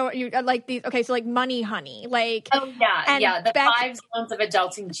 I don't know what you like these. Okay. So like money honey, like, the 5 zones of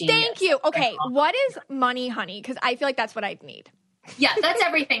adulting genius. Thank you. Okay. What is money honey? Cause I feel like that's what I'd need. Yeah. That's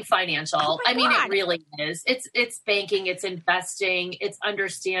everything financial. I mean, it really is. It's banking, it's investing, it's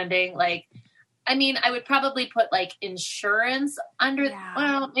understanding. Like, I mean, I would probably put like insurance under,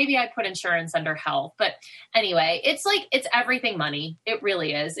 well, maybe I'd put insurance under health, but anyway, it's like, it's everything money. It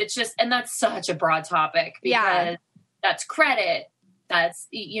really is. It's just, and that's such a broad topic, because that's credit. That's,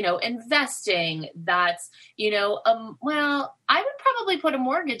 you know, investing. That's, you know, well, I would probably put a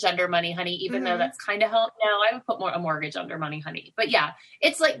mortgage under money honey, even though that's kind of help. No, I would put a mortgage under money honey, but yeah,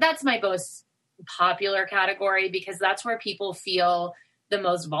 it's like, that's my most popular category, because that's where people feel the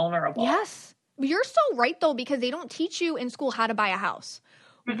most vulnerable. Yes. You're so right though, because they don't teach you in school how to buy a house.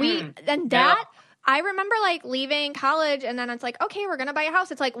 I remember like leaving college and then it's like, okay, we're going to buy a house.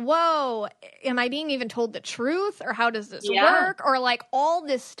 It's like, whoa, am I being even told the truth, or how does this work? Or like all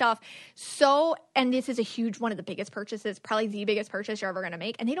this stuff. So, and this is a huge, one of the biggest purchases, probably the biggest purchase you're ever going to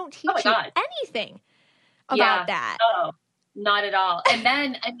make. And they don't teach you anything about that. Oh, not at all. And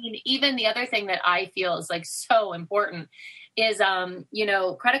then, I mean, even the other thing that I feel is like so important is, you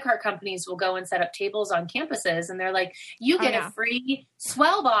know, credit card companies will go and set up tables on campuses and they're like, you get a free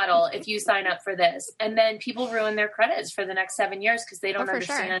Swell bottle if you sign up for this. And then people ruin their credits for the next 7 years because they don't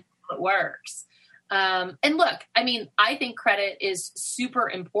understand how it works. And look, I mean, I think credit is super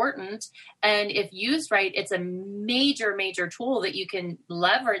important. And if used right, it's a major, major tool that you can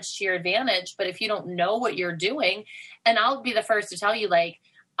leverage to your advantage. But if you don't know what you're doing, and I'll be the first to tell you, like,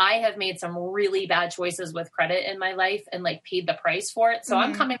 I have made some really bad choices with credit in my life and like paid the price for it. So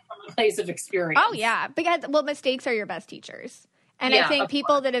I'm coming from a place of experience. Oh yeah. Because, well, mistakes are your best teachers. And I think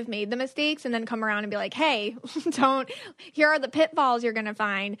people that have made the mistakes and then come around and be like, hey, here are the pitfalls you're going to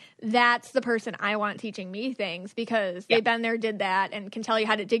find. That's the person I want teaching me things, because they've been there, did that, and can tell you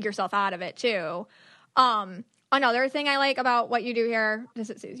how to dig yourself out of it too. Another thing I like about what you do here,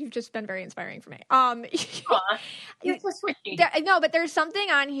 you've just been very inspiring for me. You're so sweet. No, but there's something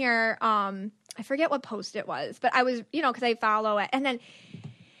on here. I forget what post it was, but I was, because I follow it. And then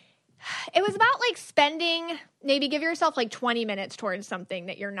it was about like maybe give yourself like 20 minutes towards something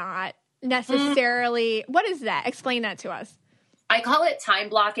that you're not necessarily. What is that? Explain that to us. I call it time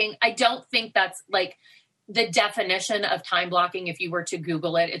blocking. I don't think that's like the definition of time blocking. If you were to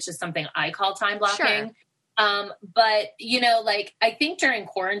Google it, it's just something I call time blocking. Sure. But like, I think during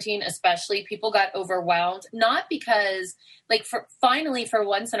quarantine, especially, people got overwhelmed, not because like finally for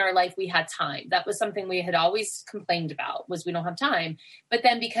once in our life, we had time. That was something we had always complained about, was we don't have time. But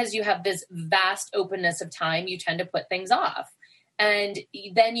then because you have this vast openness of time, you tend to put things off. And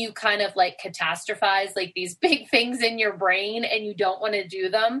then you kind of like catastrophize like these big things in your brain and you don't want to do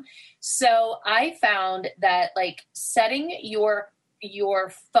them. So I found that like setting your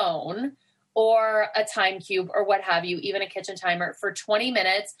phone or a time cube or what have you, even a kitchen timer for 20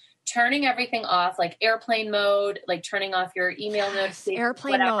 minutes, turning everything off, like airplane mode, like turning off your email notifications.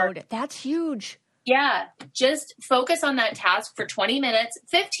 Airplane mode. That's huge. Yeah. Just focus on that task for 20 minutes.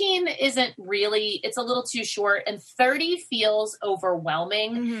 15 isn't really, it's a little too short, and 30 feels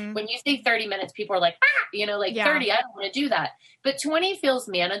overwhelming. Mm-hmm. When you say 30 minutes, people are like, 30, I don't want to do that. But 20 feels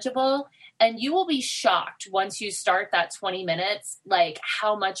manageable. And you will be shocked once you start that 20 minutes, like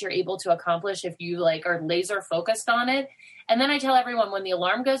how much you're able to accomplish if you like are laser focused on it. And then I tell everyone when the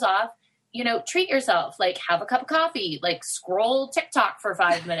alarm goes off, treat yourself, like have a cup of coffee, like scroll TikTok for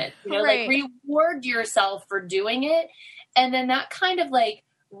 5 minutes, right. Like reward yourself for doing it. And then that kind of like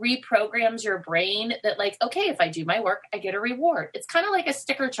reprograms your brain that like, okay, if I do my work, I get a reward. It's kind of like a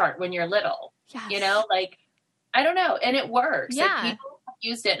sticker chart when you're little, like, I don't know. And it works. Yeah. Like, people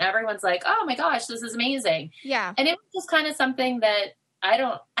used it and everyone's like, oh my gosh, this is amazing. Yeah. And it was just kind of something that I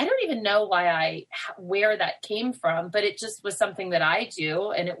don't even know where that came from, but it just was something that I do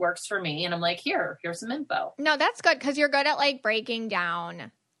and it works for me. And I'm like, here's some info. No, that's good. 'Cause you're good at like breaking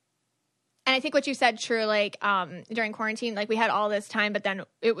down. And I think what you said, true, like, during quarantine, like we had all this time, but then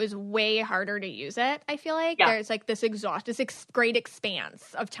it was way harder to use it. I feel like there's like this great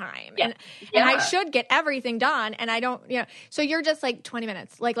expanse of time, and I should get everything done. And I don't, so you're just like 20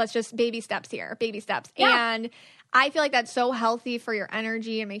 minutes, like, let's just baby steps here, baby steps. Yeah. And I feel like that's so healthy for your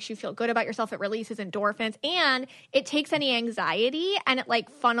energy and makes you feel good about yourself. It releases endorphins and it takes any anxiety and it like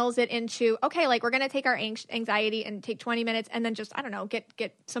funnels it into, okay, like we're going to take our anxiety and take 20 minutes and then just, I don't know,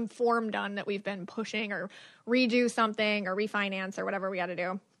 get some form done that we've been pushing, or redo something or refinance or whatever we got to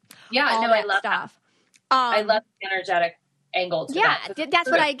do. Yeah, I love stuff. I love the energetic angle to that.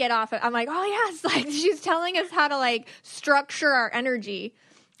 That's what I get off it. I'm like, oh yes, like she's telling us how to like structure our energy.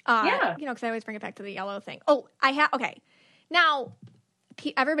 Because I always bring it back to the yellow thing. Oh, okay. Now,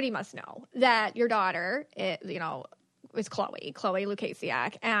 everybody must know that your daughter, is Chloe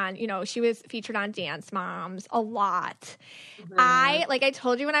Lukasiak, and, she was featured on Dance Moms a lot. Mm-hmm. I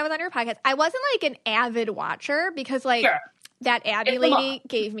told you when I was on your podcast, I wasn't like an avid watcher because that Abby lady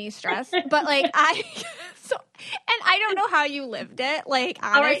gave me stress, but like and I don't know how you lived it. Like,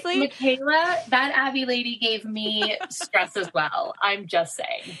 honestly. All right, Michaela, that Abby lady gave me stress as well. I'm just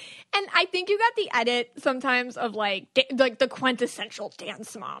saying. And I think you got the edit sometimes of like the quintessential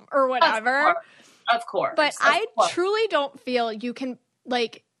dance mom or whatever. Of course. But I truly don't feel you can,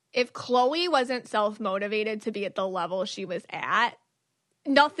 like, if Chloe wasn't self-motivated to be at the level she was at,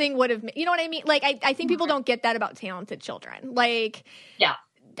 nothing would have, you know what I mean? Like, I think people don't get that about talented children. Like,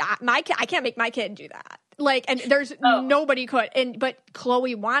 I can't make my kid do that. Like, and there's nobody could. But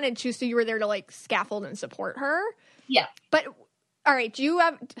Chloe wanted to, so you were there to like scaffold and support her. Yeah. But all right,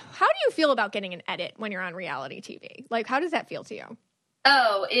 how do you feel about getting an edit when you're on reality TV? Like, how does that feel to you?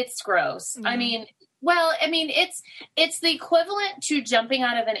 Oh, it's gross. Mm-hmm. I mean, it's the equivalent to jumping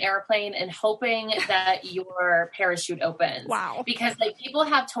out of an airplane and hoping that your parachute opens. Wow. Because like people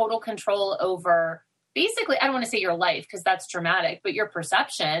have total control over basically, I don't want to say your life because that's dramatic, but your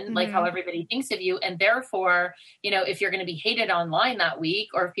perception, like how everybody thinks of you. And therefore, if you're going to be hated online that week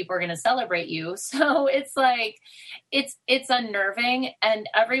or if people are going to celebrate you. So it's like, it's unnerving. And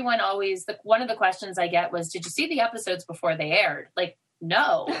everyone always, one of the questions I get was, did you see the episodes before they aired? Like,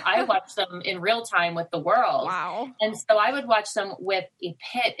 no, I watched them in real time with the world. Wow. And so I would watch them with a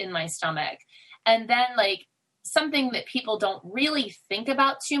pit in my stomach. And then like something that people don't really think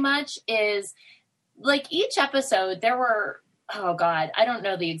about too much is, like each episode, there were, oh God, I don't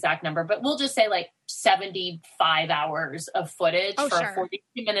know the exact number, but we'll just say like 75 hours of footage for sure. a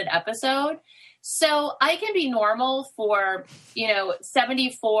 42-minute episode. So I can be normal for,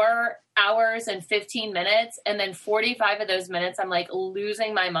 74 hours and 15 minutes. And then 45 of those minutes, I'm like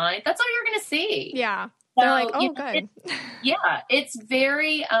losing my mind. That's all you're going to see. Yeah. So, They're like, oh, good. It's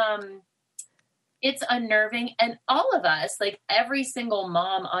very, it's unnerving. And all of us, like every single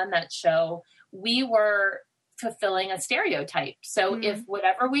mom on that show, we were fulfilling a stereotype. So if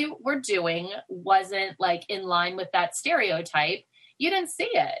whatever we were doing wasn't like in line with that stereotype, you didn't see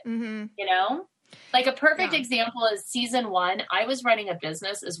it, Like a perfect example is season 1. I was running a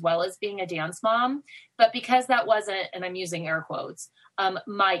business as well as being a dance mom, but because that wasn't, and I'm using air quotes,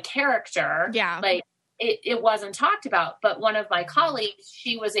 my character, like it wasn't talked about. But one of my colleagues,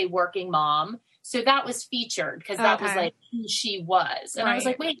 she was a working mom. So that was featured because that was like who she was. And I was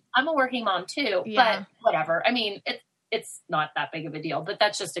like, wait, I'm a working mom too, but whatever. I mean, it's not that big of a deal, but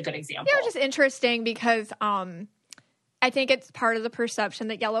that's just a good example. Yeah, just interesting because, I think it's part of the perception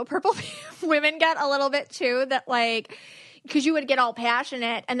that yellow purple women get a little bit too, that like, because you would get all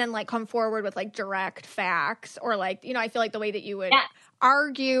passionate and then like come forward with like direct facts or like, I feel like the way that you would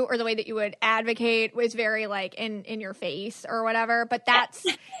argue or the way that you would advocate was very like in your face or whatever. But that's,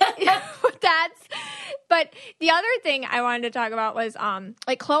 but the other thing I wanted to talk about was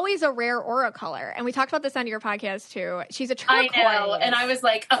like Chloe's a rare aura color. And we talked about this on your podcast too. She's a turquoise. I know. And I was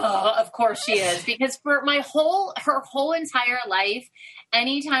like, oh, of course she is. Because for her whole entire life,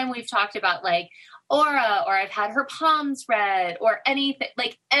 anytime we've talked about like aura or I've had her palms read or anything,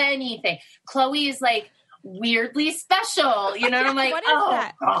 Chloe is like, weirdly special, and I'm like,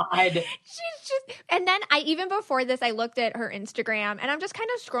 that? God. She's just, and then even before this, I looked at her Instagram and I'm just kind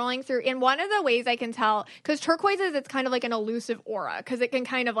of scrolling through. And one of the ways I can tell, because turquoises, it's kind of like an elusive aura because it can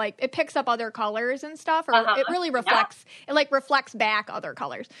kind of like, it picks up other colors and stuff, or it really reflects, it like reflects back other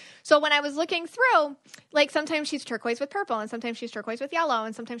colors. So when I was looking through, like sometimes she's turquoise with purple and sometimes she's turquoise with yellow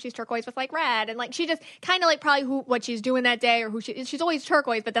and sometimes she's turquoise with like red. And like, she just kind of like probably what she's doing that day or she's always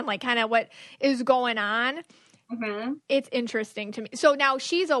turquoise, but then like kind of what is going on. Mm-hmm. It's interesting to me. So now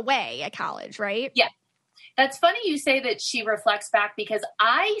she's away at college, right? Yeah. That's funny you say that she reflects back because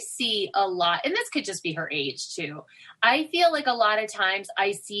I see a lot, and this could just be her age too. I feel like a lot of times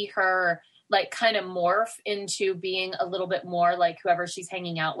I see her like kind of morph into being a little bit more like whoever she's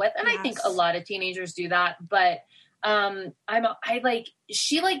hanging out with. And I think a lot of teenagers do that, but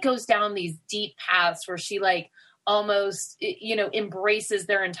she like goes down these deep paths where she like almost, embraces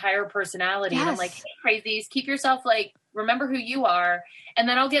their entire personality. Yes. And I'm like, hey, crazies, keep yourself like, remember who you are. And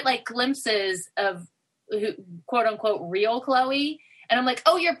then I'll get like glimpses of quote unquote real Chloe. And I'm like,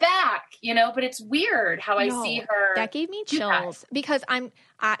 oh, you're back, but it's weird how I see her. That gave me chills because my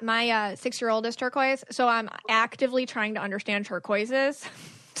 6-year-old is turquoise. So I'm actively trying to understand turquoises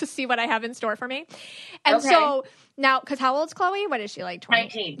to see what I have in store for me. And so now, because how old is Chloe? What is she, like 20?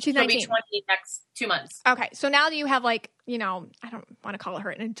 19. She's 19. She'll be 20 next 2 months. Okay. So now that you have like, I don't want to call her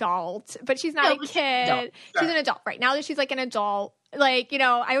an adult, but she's not a kid. Sure. She's an adult, right? Now that she's like an adult, like,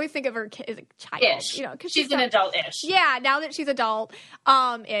 I always think of her as a child, because she's an adult-ish. Yeah. Now that she's adult,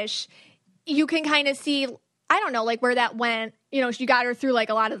 ish, you can kind of see, I don't know, like where that went. She got her through like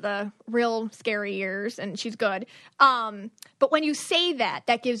a lot of the real scary years and she's good. But when you say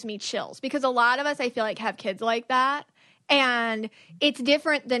that gives me chills because a lot of us, I feel like, have kids like that. And it's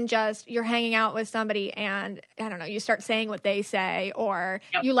different than just you're hanging out with somebody and, I don't know, you start saying what they say or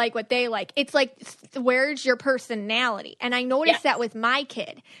you like what they like. It's like, where's your personality? And I noticed that with my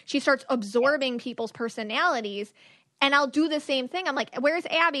kid. She starts absorbing people's personalities and I'll do the same thing. I'm like, where's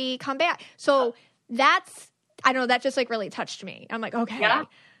Abby? Come back. So that's, I don't know, that just like really touched me. I'm like, okay. Yeah.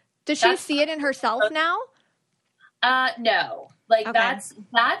 Does she see it in herself now? No. Like that's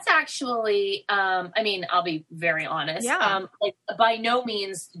actually, I'll be very honest. Yeah. Like by no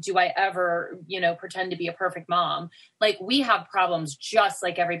means do I ever, pretend to be a perfect mom. Like we have problems just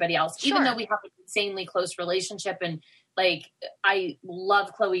like everybody else, even though we have an insanely close relationship. And like, I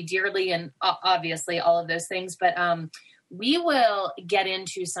love Chloe dearly and obviously all of those things, but, we will get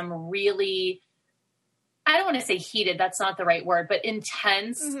into some really, I don't want to say heated, that's not the right word, but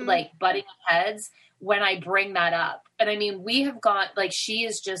intense, like butting heads when I bring that up. And I mean, we have got like, she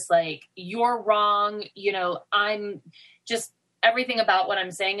is just like, you're wrong. I'm just, everything about what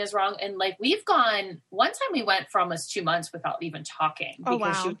I'm saying is wrong. And like, we've gone, one time we went for almost 2 months without even talking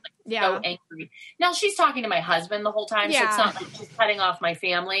because she was like, so angry. Now she's talking to my husband the whole time. So it's not like she's cutting off my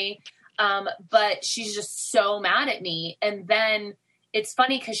family. But she's just so mad at me. And then it's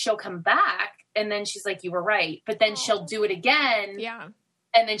funny because she'll come back and then she's like, you were right. But then she'll do it again. Yeah.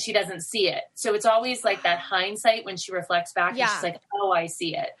 and then she doesn't see it. So it's always like that hindsight when she reflects back and she's like, oh, I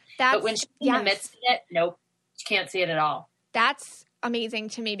see it. But when she's in the midst of it, nope, she can't see it at all. That's amazing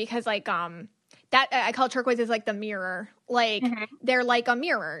to me because like, that I call turquoise is like the mirror. Like they're like a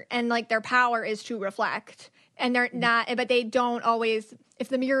mirror and like their power is to reflect and they're not, but they don't always, if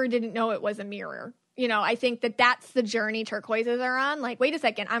the mirror didn't know it was a mirror, you know, I think that that's the journey turquoises are on. Like, wait a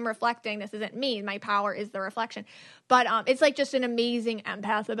second, I'm reflecting. This isn't me. My power is the reflection. But it's like just an amazing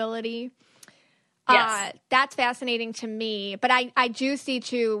empath ability. Yes. That's fascinating to me. But I do see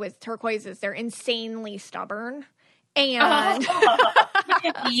too with turquoises, they're insanely stubborn. And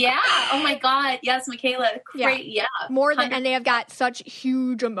yeah. Oh my God. Yes, Michaela. Great. Yeah. More than, 100%. And they have got such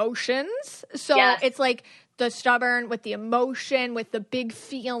huge emotions. So it's like the stubborn with the emotion, with the big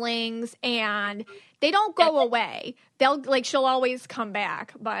feelings, and they don't go away. They'll like, she'll always come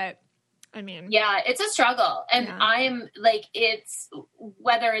back. But I mean, yeah, it's a struggle. And I'm like, it's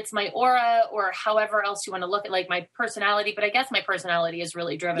whether it's my aura or however else you want to look at like my personality, but I guess my personality is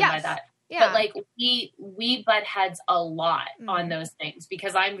really driven by that. Yeah. But like we butt heads a lot on those things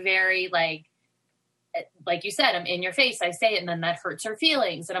because I'm very like you said, I'm in your face. I say it and then that hurts her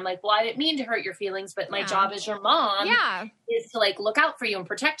feelings. And I'm like, well, I didn't mean to hurt your feelings, but my job as your mom is to like look out for you and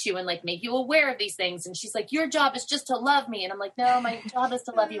protect you and like make you aware of these things. And she's like, your job is just to love me. And I'm like, no, my job is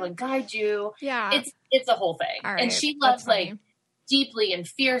to love you and guide you. Yeah. It's a whole thing. Right. And she loves like deeply and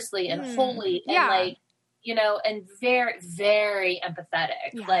fiercely and wholly and like, you know, and very, very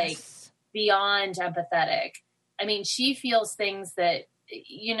empathetic, like beyond empathetic. I mean, she feels things that,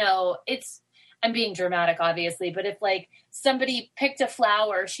 you know, I'm being dramatic, obviously, but if like somebody picked a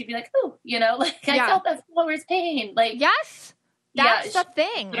flower, she'd be like, oh, you know, like I felt that flower's pain. Like, yes, that's the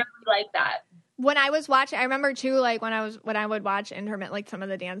thing. Literally like that. When I was watching, I remember too, like when I would watch intermittent, like some of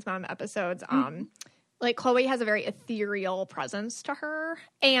the Dance Mom episodes, like Chloe has a very ethereal presence to her.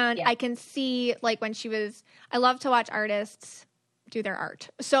 And I can see like when I love to watch artists do their art.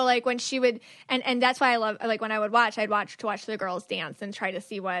 So like when she would, and that's why I love, like when I would watch, I'd watch the girls dance and try to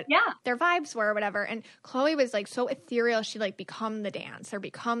see what their vibes were or whatever. And Chloe was like so ethereal. She'd like become the dance or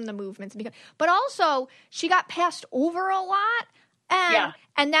become the movements. But also she got passed over a lot.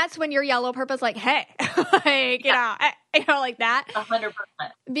 And that's when your yellow purple's like, hey, like, you know, like that.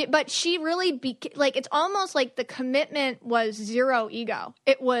 100%. But she really, like, it's almost like the commitment was zero ego.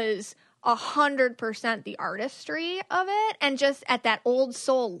 It was 100% the artistry of it and just at that old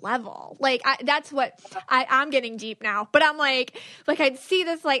soul level. Like that's what I'm getting deep now, but I'm like I'd see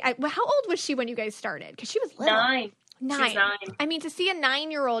this, like, how old was she when you guys started? Cause she was little. 9. She's 9. I mean, to see a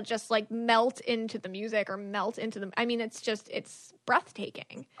 9-year-old just like melt into the music or melt into I mean, it's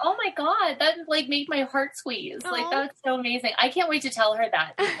breathtaking. Oh my God. That like made my heart squeeze. Aww. Like that's so amazing. I can't wait to tell her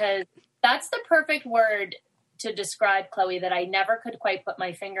that because that's the perfect word to describe Chloe that I never could quite put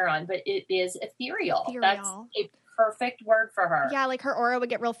my finger on, but it is ethereal. That's a perfect word for her. Yeah, like her aura would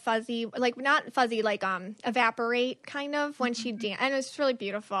get real fuzzy, like not fuzzy, like evaporate kind of when she dance, and it's really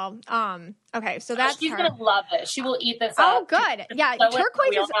beautiful. Okay, so that's she's her. Gonna love it. She will eat this up. Oh, good. Yeah,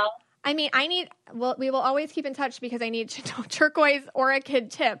 turquoise is. I mean, we will always keep in touch because I need to know turquoise aura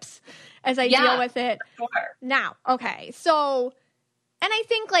kid tips as I deal with it now. Okay, so, and I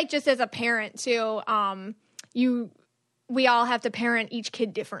think like just as a parent too, we all have to parent each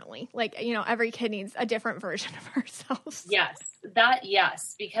kid differently. Like, you know, every kid needs a different version of ourselves.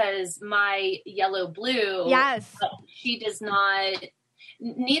 Yes, because my yellow blue, she does not,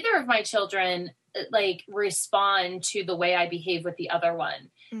 neither of my children like respond to the way I behave with the other one.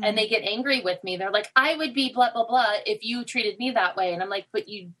 Mm-hmm. And they get angry with me. They're like, I would be blah, blah, blah if you treated me that way. And I'm like, but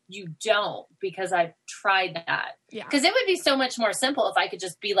you don't, because I've tried that. Yeah. Because it would be so much more simple if I could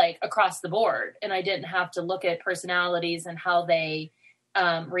just be like across the board and I didn't have to look at personalities and how they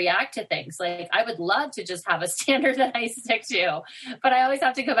react to things. Like I would love to just have a standard that I stick to, but I always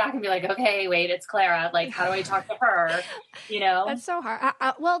have to go back and be like, okay, wait, it's Clara. Like, how do I talk to her? You know, that's so hard.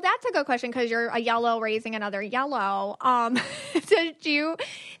 Well, that's a good question. Cause you're a yellow raising another yellow. So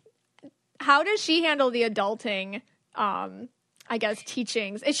how does she handle the adulting, I guess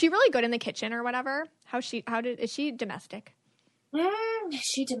teachings? Is she really good in the kitchen or whatever? Is she domestic? Is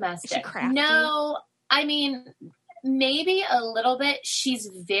she domestic? Is she crafty? No, I mean, maybe a little bit. She's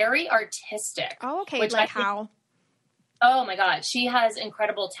very artistic. Oh, okay. Like how? Oh my God. She has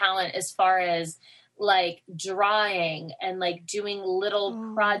incredible talent as far as like drawing and like doing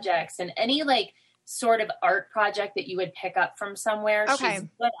little projects and any like sort of art project that you would pick up from somewhere. Okay. She's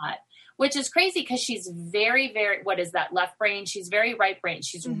good at, which is crazy because she's very, very, what is that? Left brain. She's very right brain.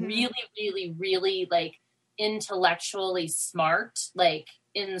 She's really, really, really like intellectually smart, like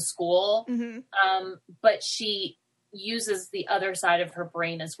in school. But she uses the other side of her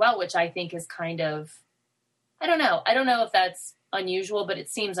brain as well, which I think is kind of, I don't know if that's unusual, but it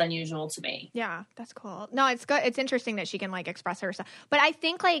seems unusual to me. Yeah, that's cool. No, it's good. It's interesting that she can like express herself. But I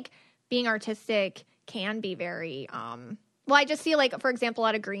think like being artistic can be very, well, I just see like, for example, a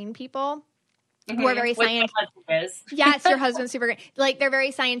lot of green people who are very scientific. Yes, your husband's super great. Like they're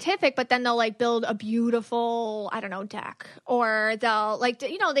very scientific, but then they'll like build a beautiful, I don't know, deck, or they'll like,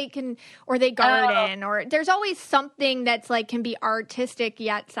 you know, they can, or they garden, or there's always something that's like can be artistic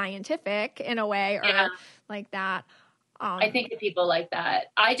yet scientific in a way, or like that. I think of people like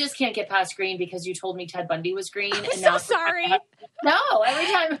that. I just can't get past green because you told me Ted Bundy was green. I'm so sorry. No, every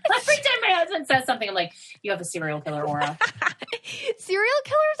time my husband says something, I'm like, you have a serial killer aura. Serial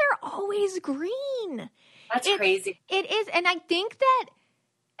killers are always green. That's crazy. It is. And I think that,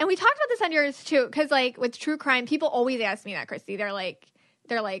 and we talked about this on yours too, because like with true crime, people always ask me that, Christy. They're like,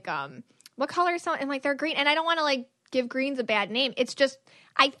 what color is something? And like, they're green. And I don't want to like give greens a bad name. It's just,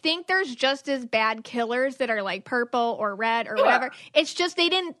 I think there's just as bad killers that are like purple or red or whatever. It's just they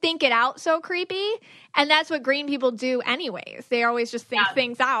didn't think it out so creepy. And that's what green people do anyways. They always just think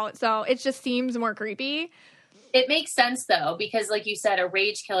things out. So it just seems more creepy. It makes sense though, because like you said, a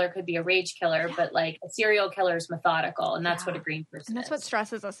rage killer could be a rage killer, but like a serial killer is methodical. And that's what a green person is. And that's what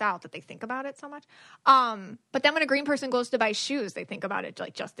stresses us out, that they think about it so much. But then when a green person goes to buy shoes, they think about it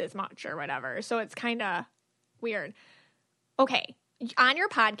like just as much or whatever. So it's kind of weird. Okay. On your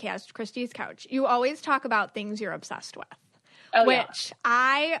podcast, Christy's Couch, you always talk about things you're obsessed with, which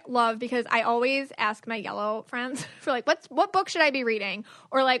I love because I always ask my yellow friends for like, what book should I be reading?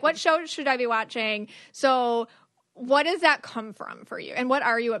 Or like, what show should I be watching? So what does that come from for you? And what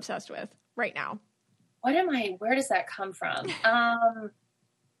are you obsessed with right now? Where does that come from?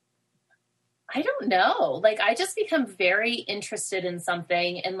 I don't know. Like, I just become very interested in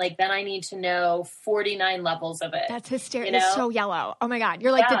something, and like then I need to know 49 levels of it. That's hysterical. You know? It's so yellow. Oh my God.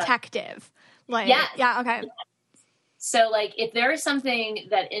 You're like detective. Like, yeah. Okay. So like if there is something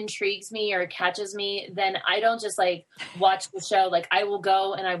that intrigues me or catches me, then I don't just like watch the show. Like I will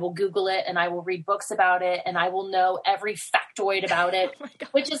go and I will Google it and I will read books about it and I will know every factoid about it,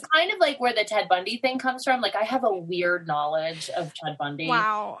 which is kind of like where the Ted Bundy thing comes from. Like I have a weird knowledge of Ted Bundy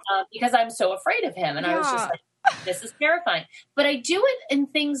because I'm so afraid of him. And I was just like, this is terrifying. But I do it in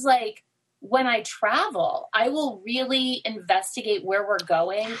things like when I travel, I will really investigate where we're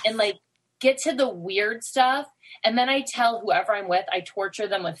going and like get to the weird stuff. And then I tell whoever I'm with, I torture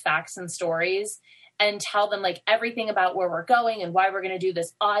them with facts and stories and tell them like everything about where we're going and why we're going to do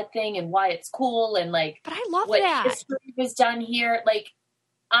this odd thing and why it's cool. And like, but I love what that history was done here. Like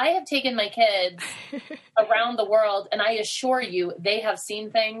I have taken my kids around the world and I assure you, they have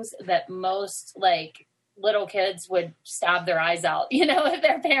seen things that most like little kids would stab their eyes out, you know, if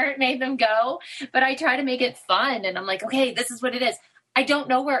their parent made them go, but I try to make it fun. And I'm like, okay, this is what it is. I don't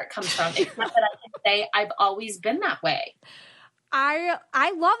know where it comes from, except that I can say I've always been that way.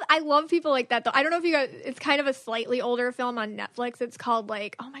 I love people like that though. I don't know if you guys, it's kind of a slightly older film on Netflix. It's called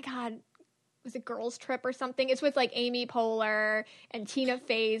like, oh my God, was it Girls Trip or something? It's with like Amy Poehler and Tina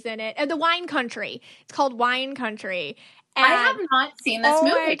Fey's in it. And The Wine Country. It's called Wine Country. And, I have not seen this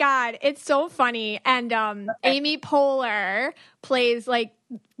movie. Oh my God. It's so funny. And Amy Poehler plays like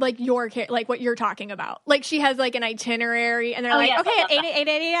your like what you're talking about. Like she has like an itinerary and they're okay, at 8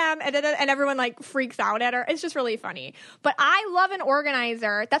 a.m. And everyone like freaks out at her. It's just really funny. But I love an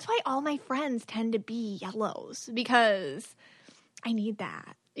organizer. That's why all my friends tend to be yellows because I need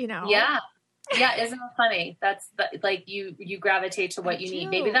that, you know? Yeah. Yeah, isn't it funny? That's like you gravitate to what you need.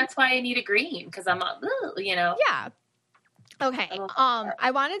 Maybe that's why I need a green because I'm not, you know? Yeah. Okay.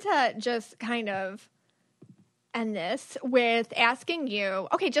 I wanted to just kind of end this with asking you,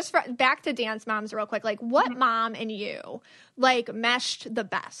 okay, just back to Dance Moms real quick. Like what mom and you like meshed the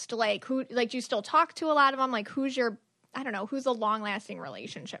best? Like who, like do you still talk to a lot of them? Like who's your, I don't know, who's a long lasting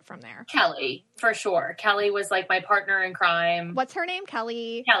relationship from there? Kelly, for sure. Kelly was like my partner in crime. What's her name?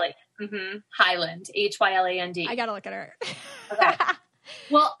 Kelly? Kelly. Mm-hmm. Hyland. Hyland. I got to look at her. Okay.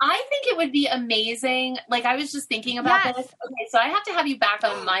 Well, I think it would be amazing. Like, I was just thinking about this. Okay, so I have to have you back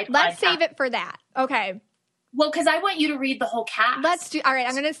on my podcast. Let's save it for that. Okay. Well, because I want you to read the whole cast. All right,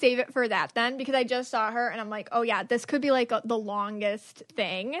 I'm going to save it for that then because I just saw her and I'm like, oh yeah, this could be like the longest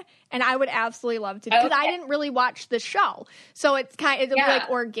thing. And I would absolutely love to because I didn't really watch the show. So it's it'll be like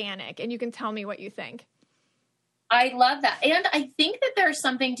organic and you can tell me what you think. I love that. And I think that there's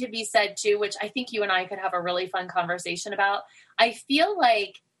something to be said too, which I think you and I could have a really fun conversation about. I feel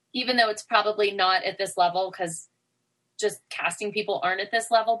like even though it's probably not at this level because just casting people aren't at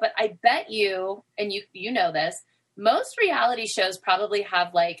this level, but I bet you, and you know this, most reality shows probably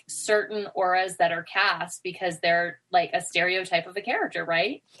have like certain auras that are cast because they're like a stereotype of a character,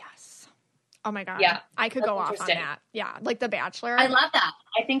 right? Yes. Oh my God. Yeah. I could go off on that. Yeah. Like The Bachelor. I love that.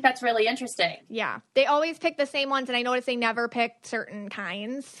 I think that's really interesting. Yeah. They always pick the same ones. And I noticed they never pick certain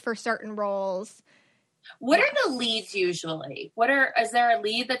kinds for certain roles. What are the leads usually? Is there a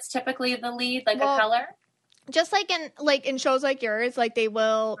lead that's typically the lead, like a color? Just like in shows like yours, like they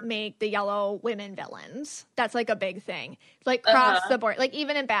will make the yellow women villains. That's like a big thing. Like across the board. Like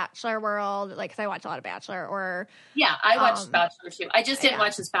even in Bachelor world, like, 'cause I watch a lot of Bachelor or. Yeah, I watched Bachelor too. I just didn't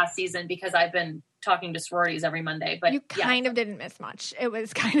watch this past season because I've been talking to sororities every Monday. But you kind of didn't miss much. It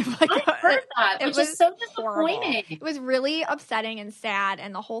was kind of like. I heard that, which is so disappointing. Horrible. It was really upsetting and sad,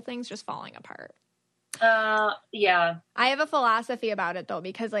 and the whole thing's just falling apart. Yeah. I have a philosophy about it though,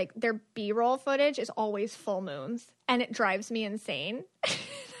 because like their B-roll footage is always full moons and it drives me insane.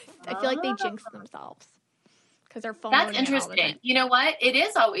 I feel like they jinx themselves because they're full moon. That's interesting. You know what? It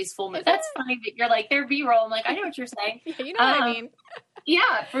is always full moon. That's funny that you're like, they're B-roll. I'm like, I know what you're saying. Yeah, you know what I mean?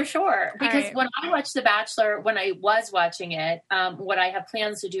 Yeah, for sure. Because when I watched The Bachelor, when I was watching it, what I have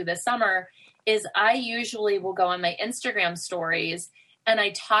plans to do this summer is I usually will go on my Instagram stories and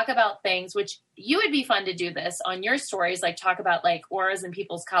I talk about things, which you would be fun to do this on your stories, like talk about like auras and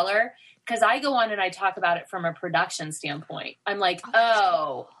people's color. Because I go on and I talk about it from a production standpoint. I'm like,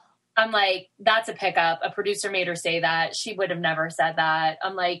 that's a pickup. A producer made her say that. She would have never said that.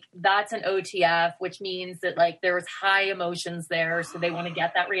 I'm like, that's an OTF, which means that like there was high emotions there. So they want to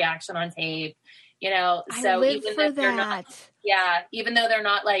get that reaction on tape, you know? So even though they're not, even though they're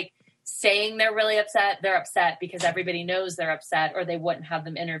not like, saying they're really upset, they're upset because everybody knows they're upset or they wouldn't have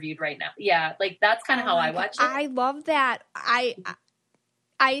them interviewed right now. Yeah, like that's kind of how I watch it. I love that. I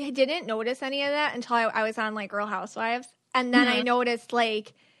didn't notice any of that until I was on like Real Housewives. And then I noticed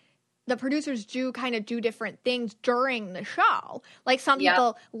like the producers do kind of do different things during the show. Like some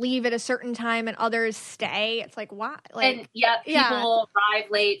people leave at a certain time and others stay. It's like, why? Like, and people arrive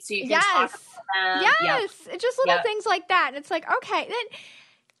late so you can talk about them. Yes. It's just little things like that. And it's like, okay, then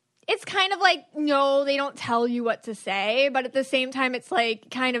it's kind of like, no, they don't tell you what to say, but at the same time, it's like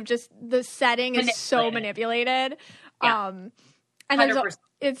kind of just the setting is so manipulated. Yeah. And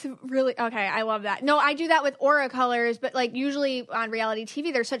it's really, okay, I love that. No, I do that with aura colors, but like usually on reality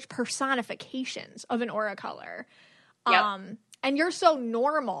TV, there's such personifications of an aura color. And you're so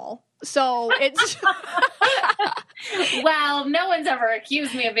normal. So it's well, no one's ever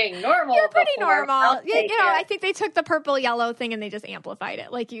accused me of being normal. You're pretty normal. You know, I think they took the purple yellow thing and they just amplified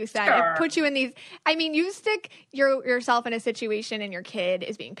it, like you said. It put you in these. I mean, you stick yourself in a situation and your kid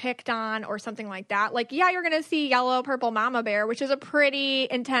is being picked on or something like that. Like, yeah, you're going to see yellow, purple mama bear, which is a pretty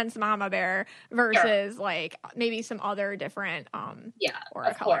intense mama bear versus like maybe some other different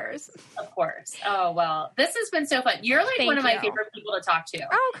aura colors. Of course. Oh well, this has been so fun. You're like one of my favorite people to talk to.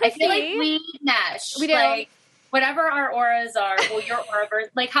 Oh, Christi. I feel like we mesh. We do. Like, whatever our auras are, well, your aura,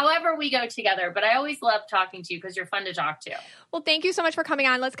 like however we go together. But I always love talking to you because you're fun to talk to. Well, thank you so much for coming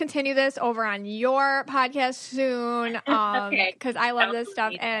on. Let's continue this over on your podcast soon because I love this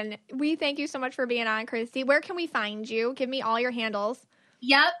stuff. And we thank you so much for being on, Christi. Where can we find you? Give me all your handles.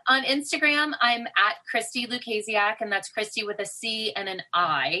 Yep. On Instagram, I'm at Christi Lukasiak, and that's Christi with a C and an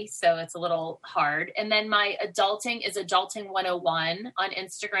I, so it's a little hard. And then my adulting is Adulting101 on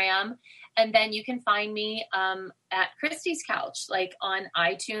Instagram. And then you can find me at Christi's Couch, like on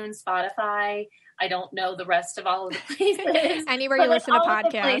iTunes, Spotify. I don't know the rest of all of the places. Anywhere you listen to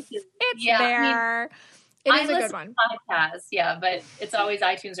podcasts, it's there. It is a good one. Podcasts, but it's always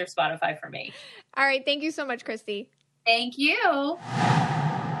iTunes or Spotify for me. All right. Thank you so much, Christi. Thank you.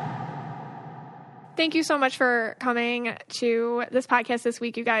 Thank you so much for coming to this podcast this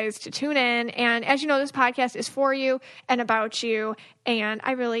week, you guys, to tune in. And as you know, this podcast is for you and about you. And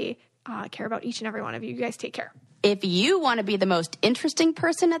I really care about each and every one of you. You guys take care. If you want to be the most interesting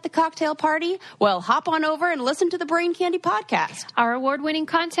person at the cocktail party, well, hop on over and listen to the Brain Candy podcast. Our award-winning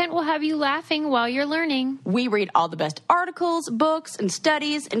content will have you laughing while you're learning. We read all the best articles, books, and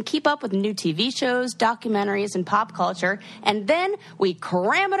studies and keep up with new TV shows, documentaries, and pop culture. And then we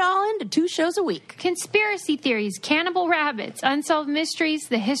cram it all into 2 shows a week. Conspiracy theories, cannibal rabbits, unsolved mysteries,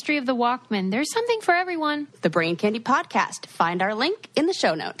 the history of the Walkman. There's something for everyone. The Brain Candy podcast. Find our link in the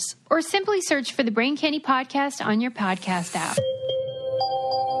show notes. Or simply search for the Brain Candy podcast on your podcast app.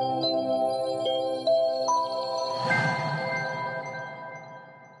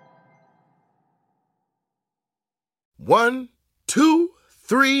 One, 2,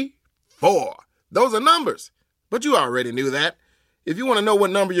 3, 4. Those are numbers. But you already knew that. If you want to know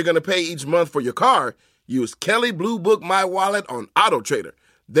what number you're going to pay each month for your car, use Kelley Blue Book My Wallet on Auto Trader.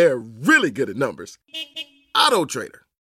 They're really good at numbers. AutoTrader.